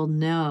let people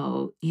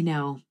know,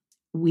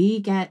 we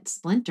get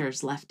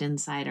splinters left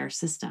inside our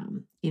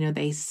system.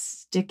 They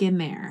stick in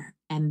there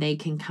and they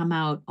can come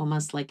out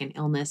almost like an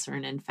illness or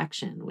an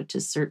infection, which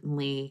is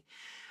certainly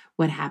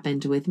what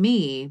happened with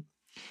me.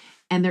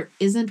 And there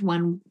isn't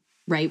one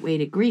right way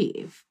to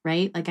grieve,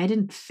 right? Like I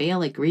didn't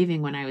fail at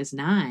grieving when I was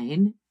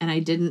 9 and I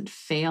didn't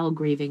fail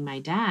grieving my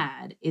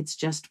dad. It's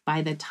just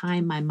by the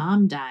time my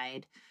mom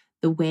died,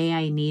 the way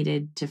I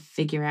needed to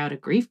figure out a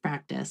grief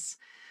practice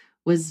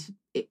was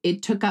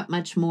it took up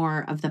much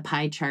more of the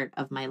pie chart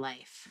of my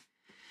life.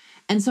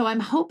 And so I'm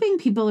hoping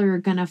people are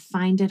going to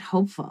find it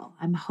hopeful.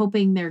 I'm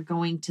hoping they're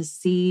going to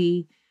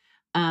see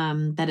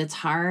that it's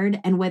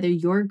hard. And whether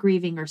you're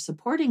grieving or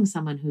supporting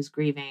someone who's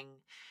grieving,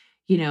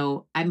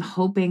 I'm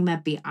hoping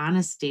that the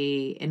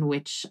honesty in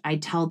which I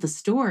tell the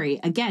story,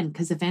 again,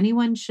 because if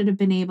anyone should have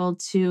been able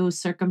to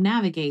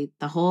circumnavigate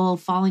the whole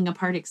falling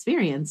apart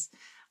experience,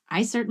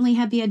 I certainly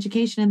had the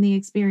education and the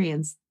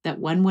experience that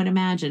one would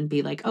imagine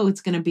be like, oh,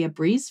 it's going to be a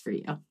breeze for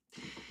you.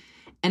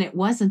 And it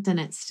wasn't, and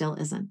it still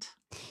isn't.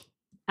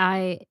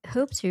 I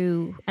hope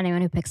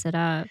anyone who picks it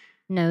up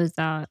knows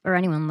that, or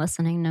anyone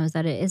listening knows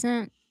that it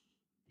isn't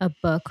a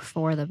book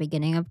for the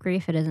beginning of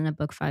grief. It isn't a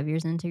book 5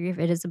 years into grief.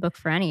 It is a book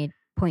for any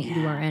point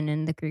you are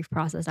in the grief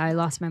process. I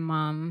lost my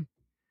mom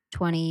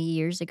 20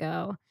 years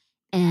ago.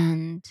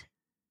 And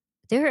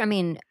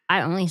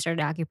I only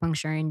started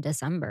acupuncture in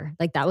December.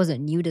 Like, that was a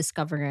new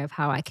discovery of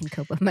how I can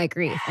cope with my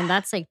grief. And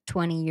that's like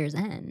 20 years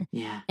in.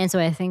 Yeah. And so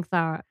I think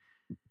that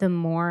the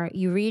more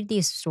you read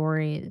these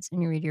stories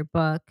and you read your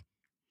book,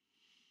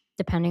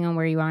 depending on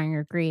where you are in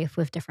your grief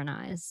with different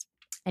eyes.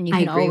 And you I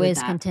can agree with always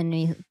that.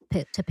 continue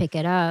to pick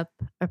it up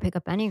or pick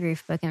up any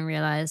grief book and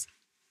realize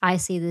I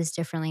see this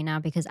differently now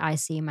because I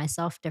see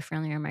myself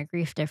differently or my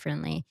grief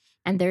differently.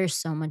 And there's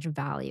so much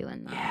value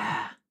in that.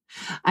 Yeah.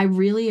 I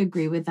really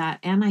agree with that.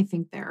 And I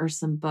think there are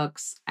some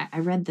books. I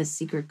read The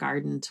Secret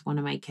Garden to one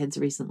of my kids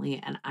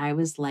recently, and I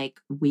was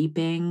like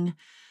weeping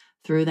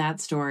through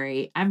that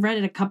story. I've read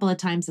it a couple of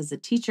times as a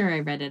teacher. I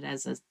read it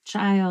as a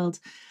child.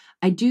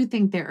 I do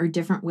think there are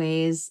different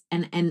ways,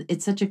 and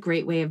it's such a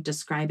great way of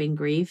describing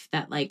grief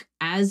that, like,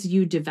 as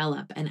you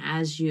develop and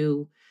as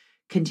you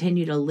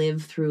continue to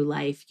live through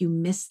life, you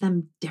miss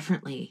them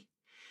differently.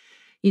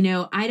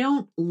 I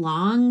don't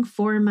long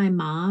for my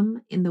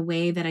mom in the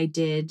way that I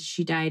did.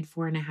 She died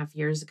 4.5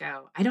 years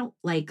ago. I don't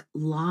like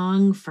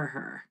long for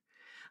her.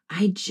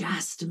 I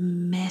just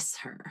miss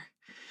her.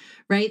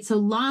 Right. So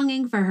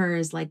longing for her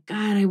is like,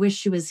 God, I wish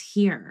she was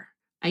here.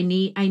 I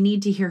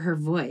need to hear her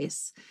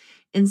voice.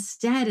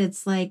 Instead,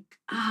 it's like,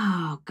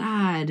 oh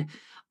God,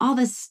 all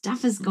this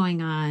stuff is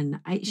going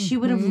on. She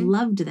would have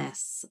loved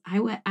this.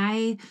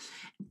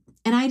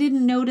 And I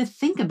didn't know to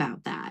think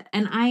about that.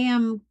 And I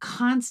am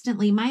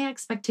constantly, my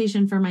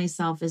expectation for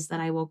myself is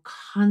that I will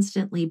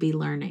constantly be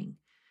learning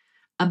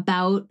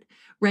about,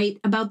 right,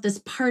 about this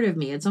part of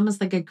me. It's almost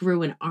like I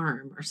grew an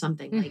arm or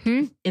something like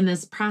in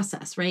this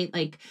process, right?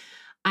 Like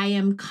I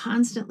am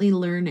constantly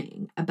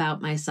learning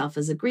about myself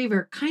as a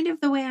griever, kind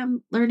of the way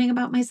I'm learning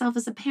about myself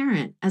as a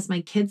parent. As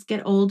my kids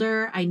get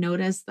older, I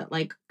notice that,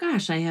 like,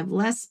 gosh, I have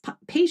less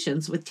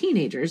patience with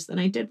teenagers than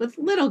I did with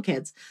little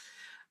kids.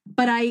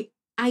 But I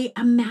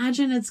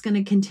imagine it's going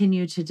to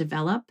continue to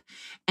develop.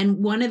 And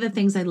one of the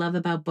things I love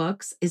about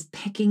books is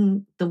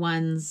picking the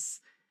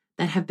ones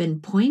that have been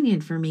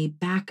poignant for me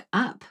back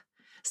up.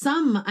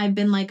 Some I've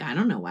been like, I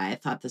don't know why I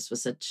thought this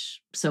was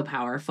so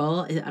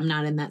powerful. I'm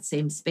not in that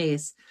same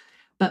space.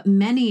 But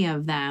many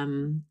of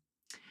them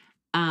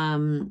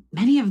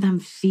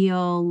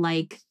feel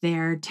like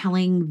they're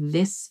telling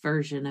this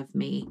version of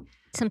me.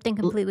 Something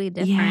completely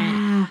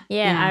different.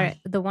 Yeah.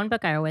 The one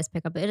book I always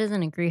pick up, it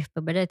isn't a grief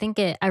book, but I think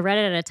I read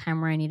it at a time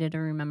where I needed to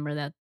remember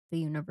that the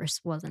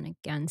universe wasn't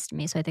against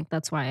me. So I think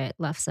that's why it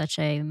left such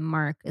a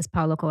mark, is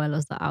Paulo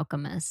Coelho's The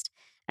Alchemist.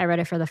 I read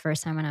it for the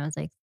first time when I was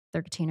like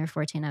 13 or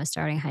 14. I was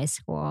starting high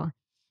school.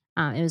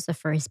 It was the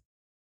first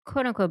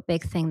quote unquote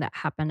big thing that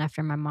happened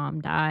after my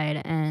mom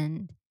died.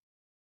 And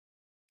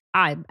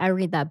I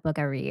read that book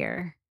every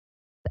year.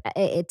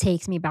 It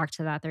takes me back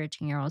to that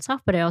 13-year-old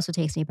self, but it also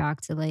takes me back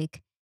to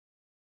like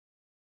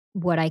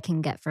what I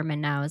can get from it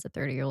now as a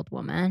 30-year-old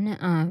woman.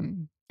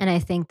 And I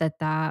think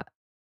that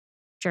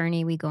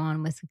journey we go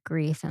on with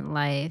grief and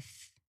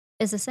life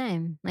is the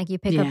same. Like, you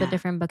pick up a Yeah.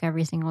 different book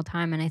every single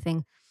time. And I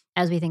think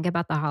as we think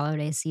about the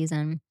holiday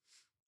season,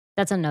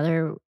 that's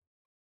another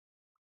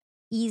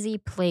easy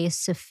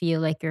place to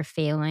feel like you're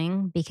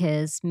failing,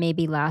 because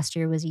maybe last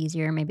year was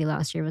easier, maybe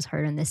last year was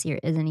harder, and this year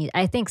isn't easy.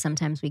 I think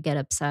sometimes we get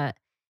upset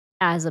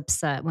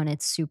when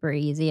it's super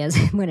easy as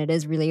when it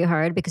is really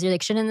hard, because you're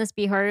like, shouldn't this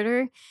be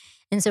harder?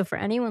 And so for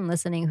anyone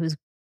listening who's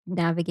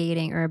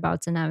navigating or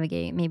about to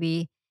navigate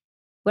maybe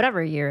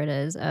whatever year it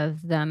is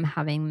of them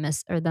having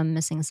them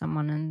missing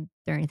someone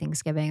during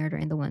Thanksgiving or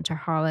during the winter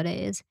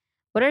holidays,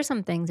 what are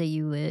some things that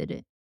you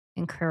would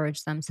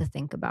encourage them to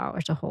think about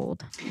or to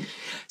hold?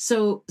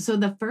 So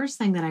the first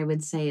thing that I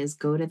would say is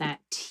go to that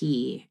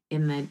T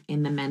in the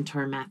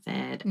M.E.N.T.O.R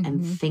method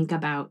and think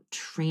about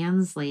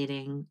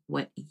translating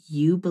what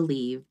you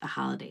believe the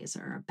holidays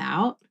are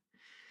about.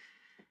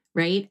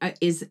 Right?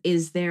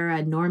 Is there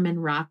a Norman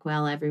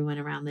Rockwell, everyone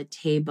around the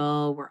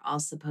table, we're all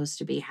supposed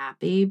to be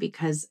happy?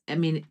 Because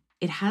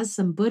it has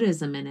some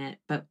Buddhism in it,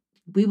 but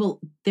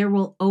there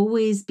will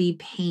always be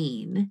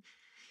pain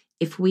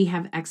if we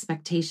have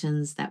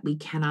expectations that we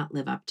cannot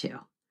live up to.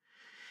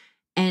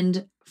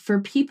 And for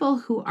people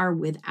who are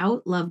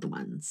without loved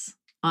ones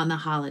on the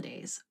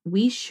holidays,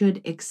 we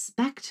should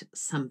expect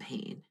some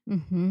pain,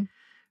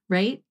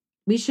 right?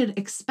 We should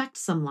expect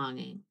some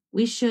longing.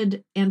 We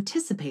should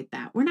anticipate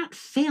that. We're not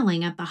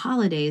failing at the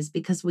holidays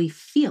because we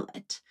feel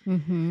it.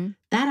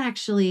 That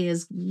actually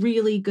is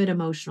really good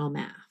emotional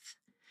math.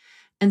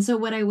 And so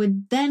what I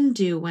would then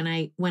do when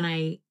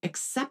I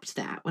accept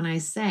that, when I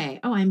say,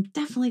 oh, I'm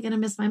definitely going to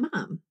miss my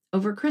mom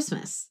over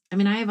Christmas. I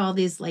have all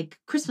these like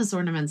Christmas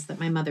ornaments that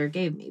my mother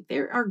gave me.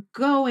 There are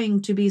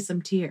going to be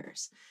some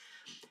tears.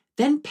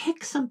 Then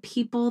pick some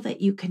people that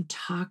you can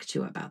talk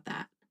to about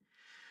that,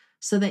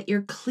 so that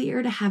you're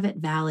clear to have it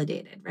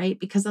validated, right?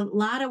 Because a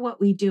lot of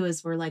what we do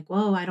is we're like,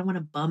 whoa, I don't want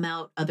to bum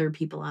out other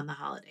people on the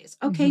holidays.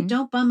 Okay,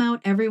 don't bum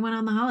out everyone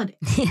on the holidays.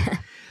 Yeah.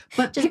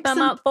 But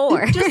out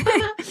 4. Just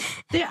bum out.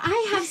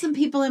 I have some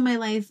people in my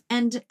life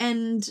and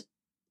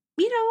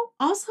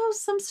also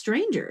some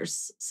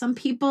strangers, some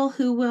people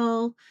who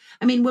will,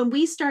 I mean, when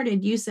we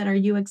started, you said, "Are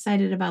you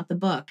excited about the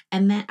book?"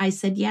 And then I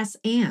said, "Yes,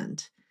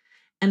 and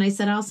I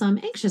said, also, I'm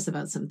anxious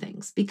about some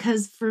things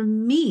because for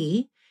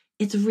me,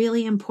 it's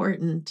really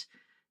important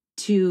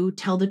to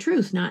tell the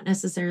truth, not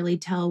necessarily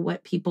tell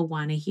what people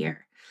want to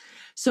hear."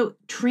 So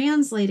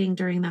translating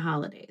during the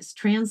holidays,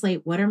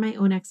 translate what are my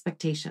own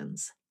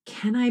expectations?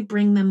 Can I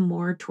bring them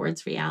more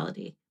towards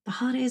reality? The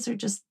holidays are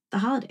just the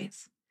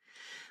holidays.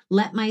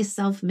 Let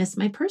myself miss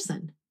my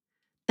person.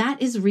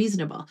 That is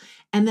reasonable.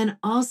 And then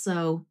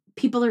also,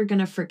 people are going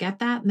to forget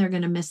that and they're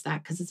going to miss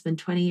that because it's been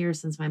 20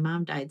 years since my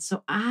mom died.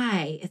 So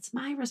it's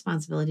my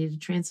responsibility to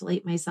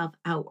translate myself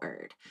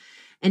outward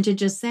and to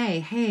just say,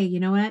 hey, you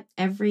know what?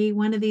 Every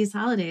one of these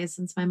holidays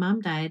since my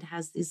mom died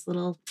has these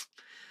little,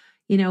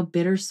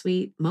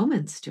 bittersweet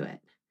moments to it.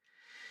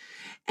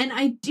 And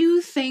I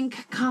do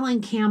think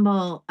Colin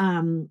Campbell,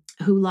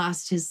 who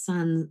lost his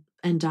son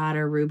and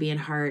daughter, Ruby and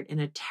Hart, in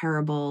a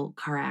terrible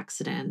car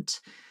accident,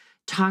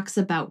 talks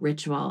about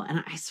ritual.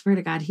 And I swear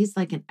to God, he's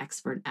like an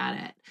expert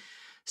at it.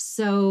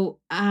 So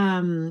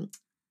I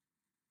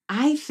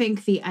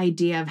think the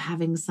idea of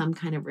having some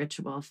kind of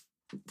ritual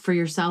for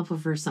yourself or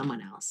for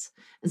someone else.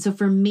 And so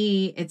for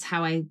me, it's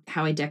how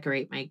I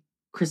decorate my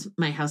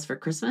house for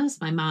Christmas.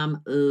 My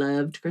mom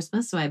loved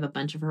Christmas, so I have a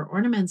bunch of her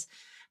ornaments.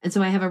 And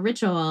so I have a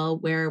ritual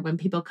where when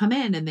people come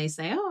in and they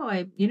say,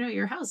 "Oh,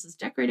 your house is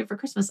decorated for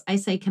Christmas," I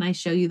say, "Can I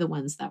show you the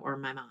ones that were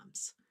my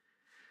mom's?"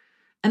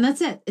 And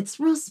that's it. It's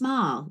real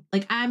small.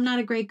 Like, I'm not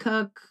a great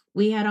cook.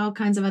 We had all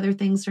kinds of other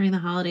things during the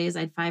holidays.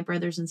 I had 5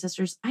 brothers and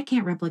sisters. I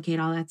can't replicate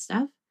all that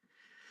stuff.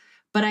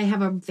 But I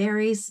have a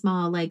very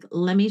small, like,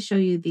 let me show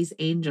you these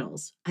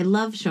angels. I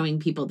love showing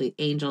people the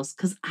angels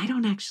because I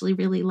don't actually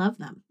really love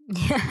them.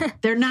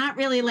 They're not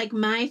really like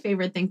my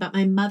favorite thing, but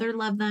my mother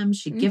loved them.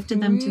 She gifted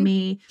them to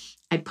me.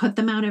 I put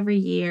them out every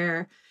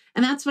year.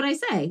 And that's what I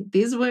say.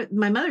 These were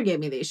my mother gave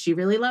me these. She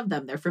really loved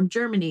them. They're from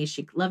Germany.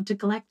 She loved to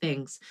collect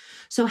things.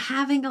 So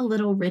having a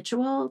little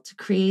ritual to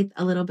create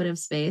a little bit of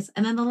space.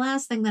 And then the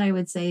last thing that I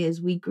would say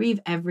is we grieve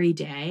every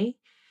day.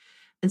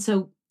 And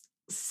so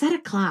set a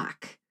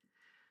clock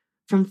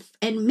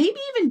and maybe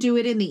even do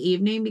it in the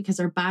evening because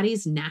our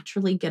bodies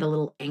naturally get a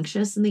little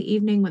anxious in the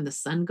evening when the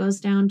sun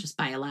goes down, just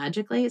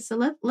biologically.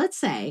 So let's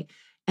say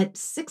at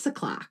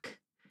 6:00,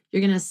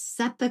 you're going to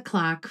set the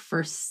clock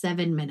for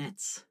 7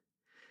 minutes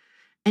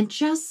and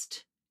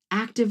just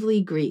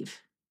actively grieve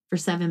for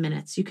 7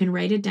 minutes. You can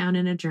write it down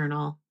in a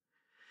journal.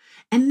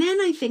 And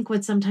then I think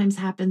what sometimes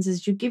happens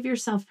is you give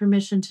yourself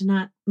permission to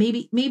not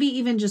maybe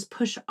even just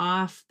push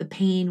off the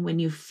pain when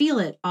you feel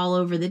it all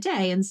over the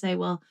day and say,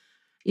 well,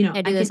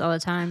 I do this all the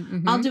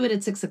time. I'll do it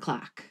at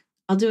 6:00.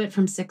 I'll do it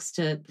from 6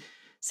 to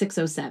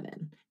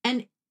 6:07.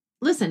 And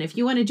listen, if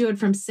you want to do it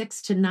from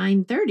 6 to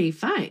 9:30,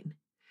 fine.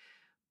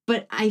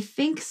 But I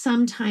think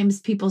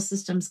sometimes people's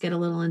systems get a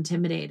little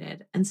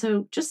intimidated. And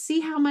so just see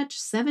how much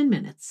 7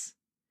 minutes.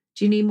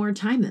 Do you need more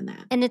time than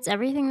that? And it's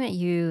everything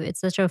it's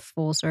such a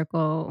full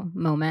circle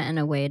moment and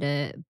a way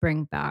to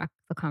bring back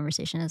the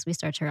conversation as we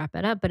start to wrap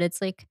it up. But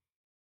it's like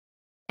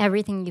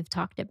everything you've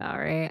talked about,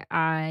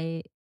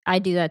 right? I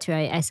do that too.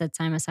 I set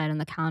time aside on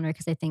the calendar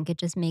because I think it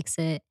just makes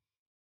it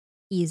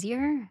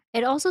easier.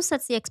 It also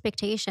sets the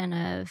expectation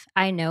of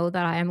I know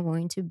that I am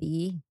going to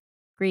be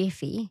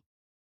griefy.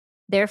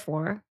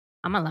 Therefore,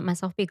 I'm gonna let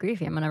myself be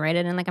griefy. I'm gonna write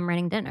it in like I'm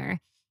writing dinner.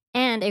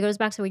 And it goes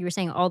back to what you were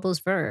saying, all those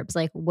verbs.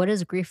 Like, what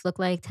does grief look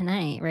like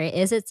tonight, right?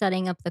 Is it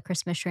setting up the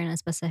Christmas tree in a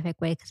specific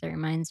way because it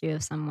reminds you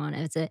of someone?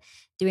 Is it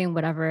doing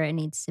whatever it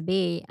needs to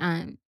be?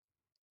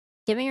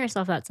 Giving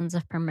yourself that sense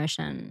of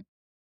permission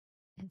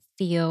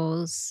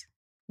feels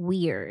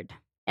weird.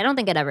 I don't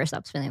think it ever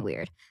stops feeling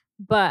weird,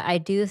 but I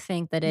do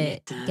think that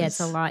it It gets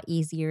a does. lot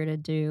easier to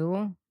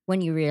do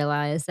when you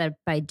realize that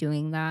by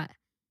doing that,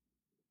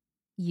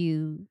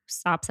 you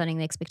stop setting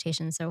the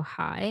expectation so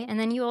high. And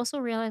then you also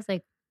realize,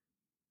 like,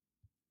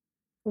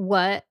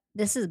 what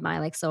this is my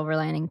like silver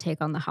lining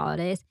take on the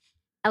holidays.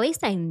 At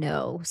least I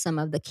know some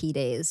of the key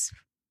days,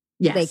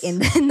 like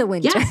in Yes. in the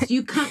winter. Yes,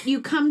 you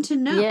come to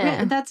know. Right,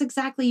 Yeah. that's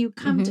exactly you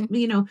come to,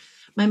 Hmm.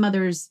 my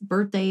mother's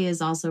birthday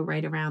is also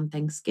right around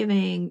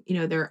Thanksgiving.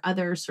 There are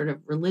other sort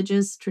of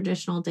religious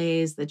traditional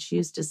days that she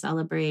used to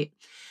celebrate.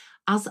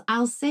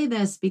 I'll say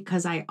this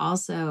because I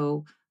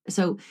also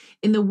so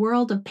in the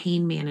world of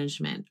pain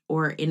management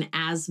or in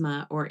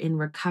asthma or in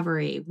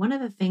recovery, one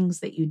of the things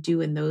that you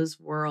do in those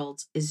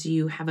worlds is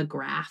you have a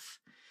graph.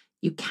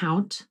 You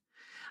count.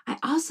 I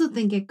also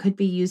think it could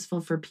be useful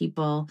for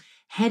people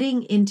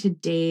heading into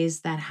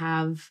days that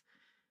have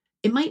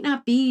it might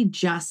not be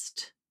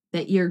just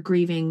that you're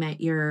grieving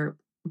that your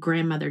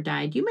grandmother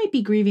died. You might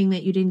be grieving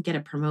that you didn't get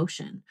a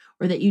promotion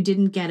or that you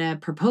didn't get a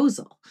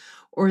proposal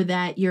or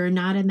that you're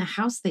not in the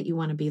house that you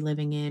want to be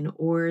living in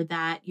or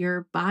that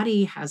your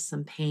body has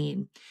some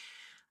pain.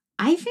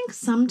 I think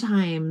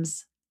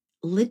sometimes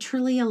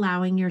literally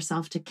allowing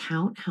yourself to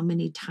count how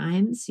many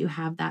times you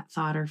have that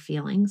thought or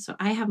feeling. So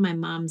I have my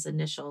mom's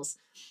initials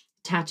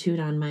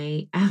tattooed on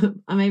my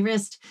on my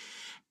wrist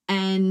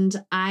and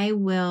I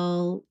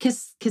will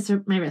kiss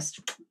her my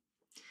wrist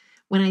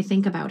when I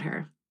think about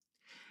her.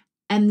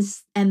 And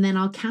then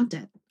I'll count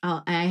it.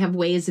 I have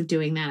ways of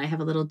doing that. I have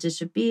a little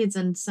dish of beads.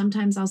 And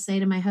sometimes I'll say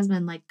to my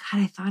husband, like,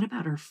 God, I thought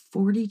about her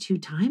 42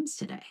 times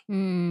today.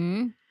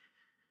 Mm.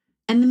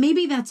 And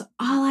maybe that's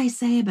all I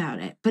say about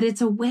it. But it's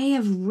a way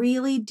of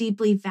really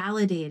deeply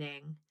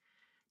validating,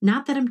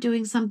 not that I'm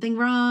doing something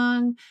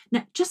wrong,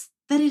 just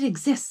that it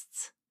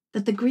exists,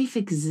 that the grief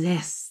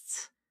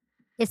exists.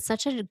 It's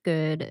such a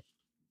good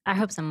I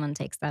hope someone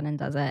takes that and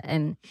does it,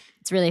 and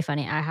it's really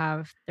funny, I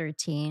have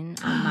 13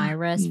 on my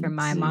wrist Me for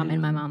my mom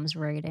and my too. mom's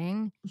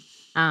writing,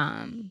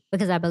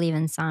 because I believe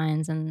in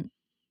signs, and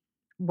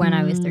when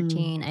I was Mm.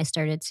 13, I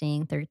started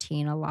seeing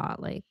 13 a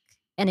lot, like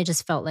and it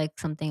just felt like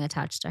something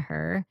attached to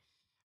her,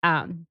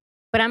 um,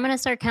 but I'm gonna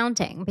start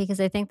counting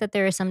because I think that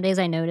there are some days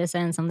I notice it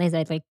and some days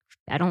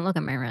I don't look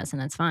at my wrist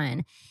and it's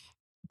fine.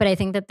 But I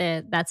think that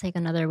that's, like,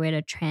 another way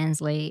to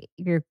translate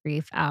your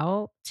grief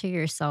out to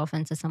yourself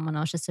and to someone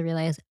else just to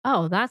realize,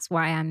 "Oh, that's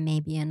why I'm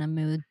maybe in a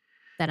mood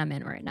that I'm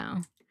in right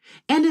now."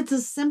 And it's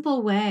a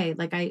simple way.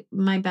 Like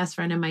my best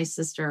friend and my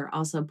sister are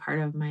also part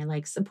of my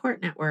like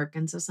support network.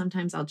 And so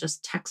sometimes I'll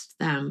just text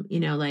them,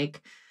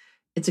 like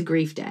it's a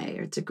grief day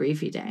or it's a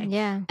griefy day.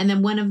 Yeah. And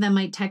then one of them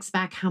might text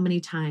back how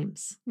many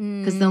times?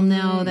 Because they'll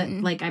know that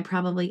Mm. like I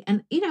probably,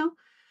 and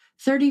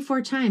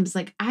 34 times,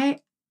 like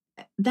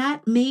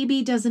that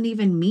maybe doesn't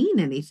even mean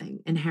anything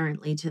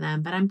inherently to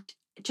them, but I'm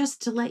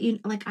just to let you,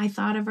 like I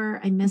thought of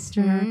her, I missed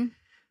her Mhm.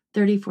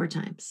 34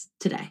 times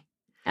today.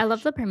 I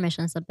love the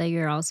permission slip that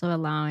you're also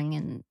allowing,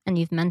 and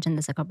you've mentioned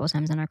this a couple of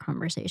times in our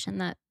conversation,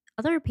 that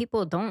other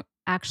people don't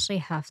actually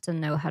have to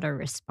know how to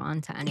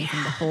respond to anything to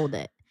Yeah. hold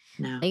it.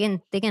 No.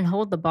 They can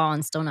hold the ball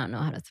and still not know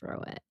how to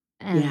throw it,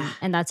 Yeah.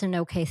 and that's an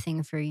okay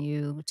thing for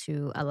you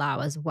to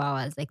allow as well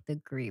as, like, the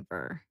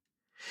griever.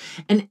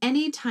 And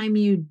anytime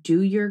you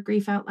do your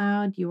grief out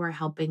loud, you are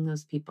helping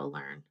those people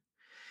learn.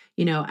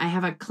 I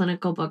have a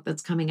clinical book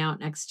that's coming out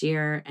next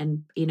year.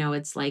 And,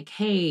 it's like,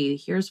 hey,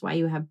 here's why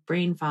you have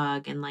brain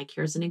fog. And like,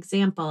 here's an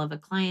example of a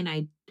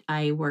client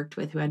I worked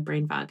with who had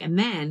brain fog. And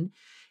then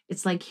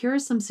it's like, here are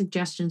some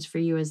suggestions for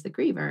you as the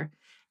griever.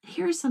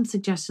 Here are some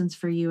suggestions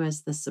for you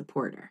as the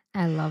supporter.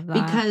 I love that.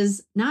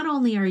 Because not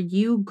only are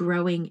you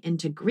growing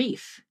into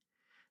grief,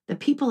 the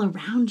people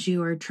around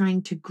you are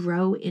trying to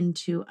grow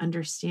into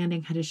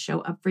understanding how to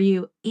show up for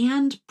you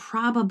and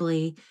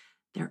probably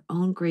their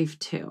own grief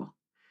too.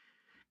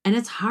 And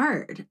it's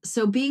hard.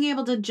 So being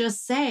able to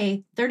just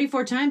say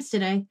 34 times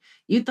today,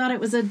 you thought it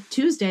was a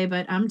Tuesday,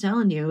 but I'm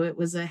telling you, it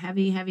was a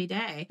heavy, heavy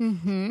day.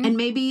 Mhm. And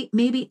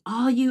maybe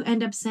all you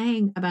end up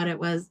saying about it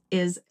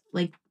is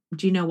like,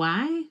 do you know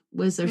why?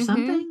 Was there Mhm.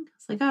 something?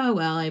 It's like, oh,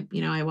 well,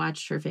 I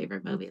watched her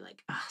favorite movie.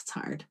 Like, oh, it's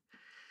hard.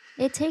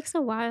 It takes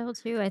a while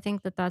too. I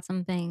think that that's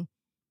something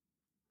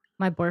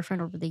my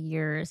boyfriend over the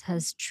years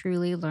has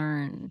truly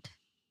learned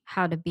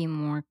how to be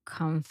more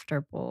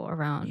comfortable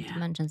around the Yeah.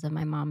 mentions of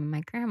my mom and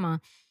my grandma.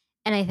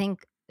 And I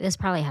think this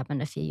probably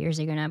happened a few years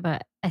ago now,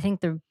 but I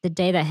think the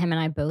day that him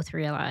and I both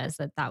realized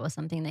that that was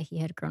something that he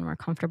had grown more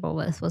comfortable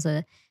with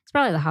it's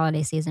probably the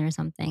holiday season or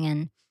something.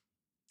 And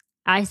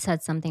I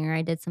said something or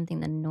I did something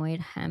that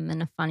annoyed him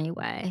in a funny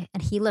way,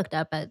 and he looked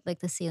up at, like,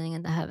 the ceiling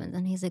in the heavens,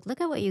 and he's like,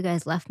 "Look at what you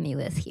guys left me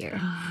with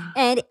here."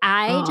 And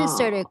I just Oh,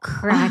 started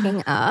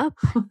cracking up,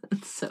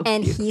 that's so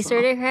and he beautiful.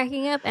 started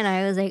cracking up, and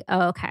I was like,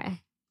 "Oh,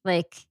 okay."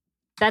 Like,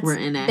 We're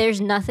that's in it.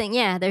 there's nothing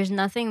yeah, there's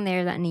nothing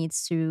there that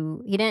needs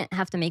to he didn't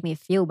have to make me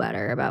feel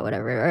better about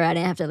whatever, or I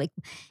didn't have to, like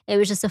it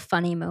was just a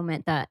funny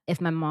moment that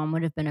if my mom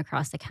would have been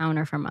across the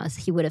counter from us,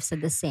 he would have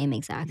said the same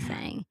exact Yeah.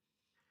 thing.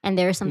 And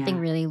there's something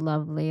Yeah. really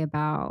lovely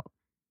about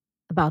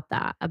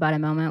that, about a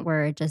moment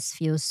where it just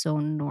feels so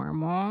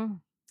normal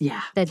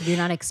Yeah. that you're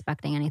not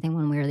expecting anything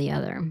one way or the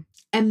other.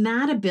 And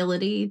that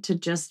ability to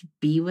just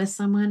be with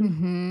someone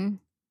Mhm.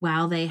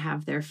 while they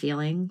have their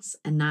feelings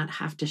and not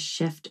have to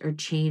shift or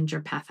change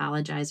or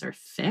pathologize or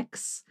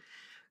fix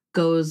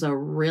goes a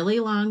really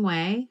long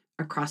way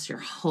across your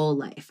whole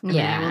life. I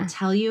mean, I will Yeah.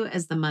 tell you,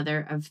 as the mother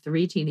of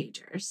 3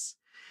 teenagers,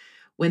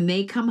 when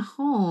they come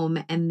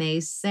home and they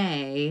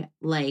say,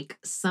 like,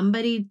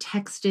 somebody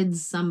texted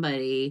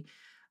somebody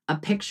a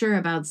picture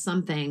about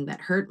something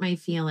that hurt my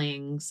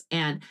feelings.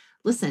 And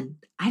listen,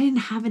 I didn't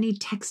have any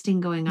texting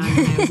going on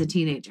when I was a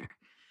teenager.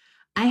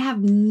 I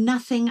have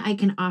nothing I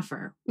can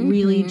offer,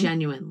 really Mhm.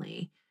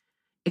 genuinely,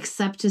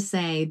 except to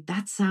say,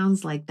 that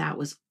sounds like that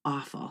was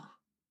awful.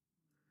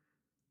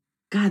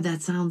 God,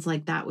 that sounds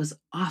like that was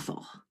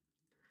awful.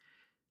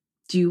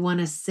 Do you want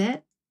to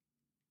sit?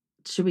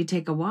 Should we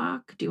take a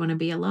walk? Do you want to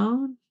be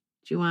alone?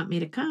 Do you want me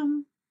to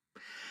come?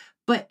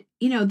 But,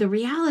 the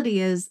reality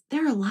is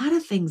there are a lot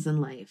of things in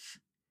life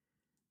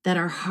that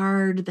are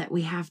hard that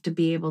we have to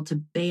be able to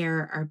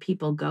bear our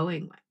people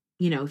going,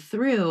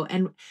 through.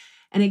 And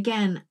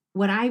again,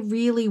 what I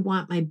really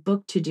want my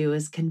book to do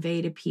is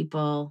convey to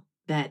people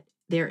that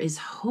there is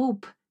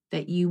hope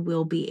that you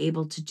will be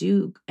able to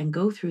do and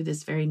go through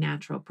this very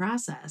natural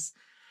process.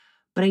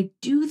 But I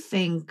do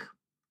think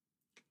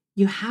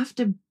you have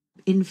to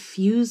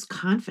infuse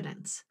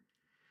confidence,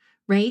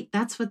 right?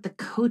 That's what the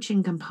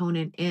coaching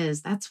component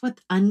is. That's what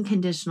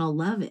unconditional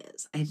love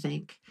is, I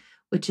think,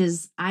 which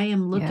is I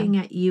am Yeah. looking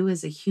at you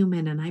as a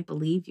human and I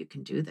believe you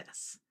can do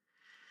this.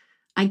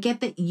 I get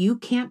that you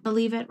can't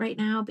believe it right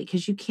now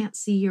because you can't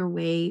see your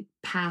way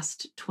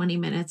past 20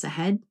 minutes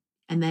ahead.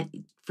 And that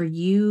for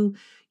you,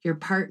 your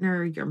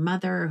partner, your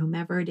mother, or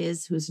whomever it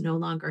is who's no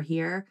longer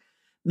here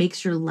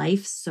makes your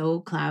life so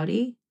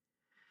cloudy.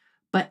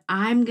 But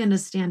I'm going to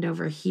stand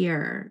over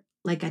here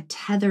like a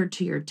tether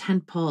to your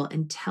tent pole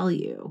and tell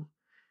you,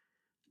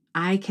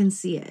 I can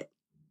see it.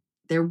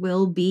 There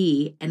will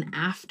be an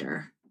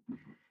after,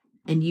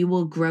 and you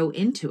will grow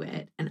into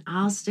it, and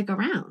I'll stick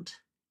around.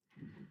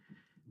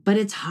 But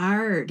it's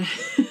hard.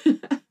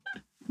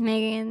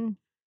 Megan,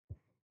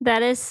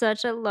 that is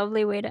such a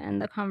lovely way to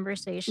end the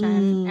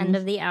conversation. End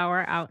of the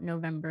hour out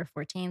November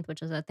 14th,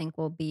 which is I think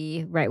will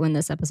be right when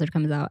this episode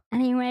comes out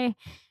anyway.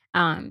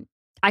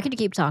 I could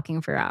keep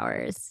talking for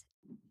hours.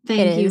 It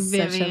Thank you, is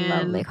such a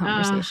lovely Vivian.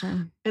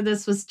 conversation.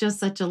 This was just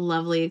such a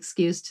lovely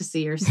excuse to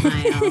see your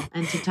smile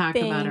and to talk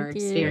about our Thank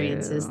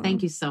experiences. you.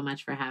 Thank you so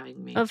much for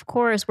having me. Of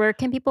course. Where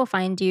can people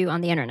find you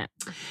on the internet?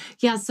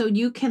 Yeah, so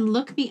you can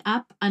look me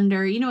up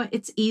under,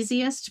 it's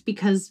easiest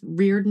because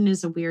Riordan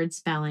is a weird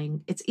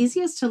spelling. It's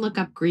easiest to look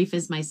up Grief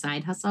is My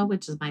Side Hustle,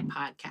 which is my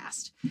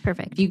podcast.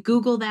 Perfect. If you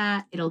Google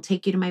that, it'll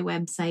take you to my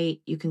website.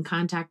 You can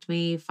contact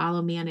me,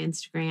 follow me on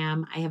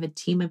Instagram. I have a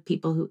team of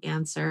people who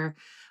answer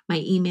my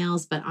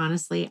emails, but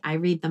honestly, I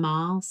read them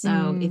all.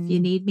 So if you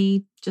need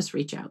me, just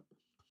reach out.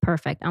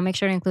 Perfect. I'll make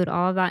sure to include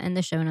all of that in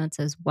the show notes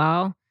as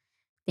well.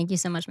 Thank you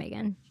so much,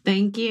 Megan.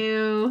 Thank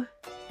you.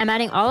 I'm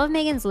adding all of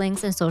Megan's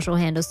links and social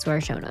handles to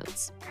our show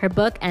notes. Her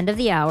book, End of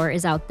the Hour,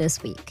 is out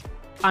this week.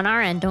 On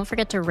our end, don't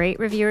forget to rate,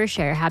 review, or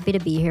share. Happy to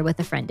be here with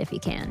a friend if you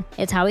can.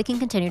 It's how we can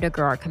continue to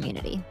grow our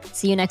community.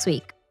 See you next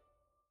week.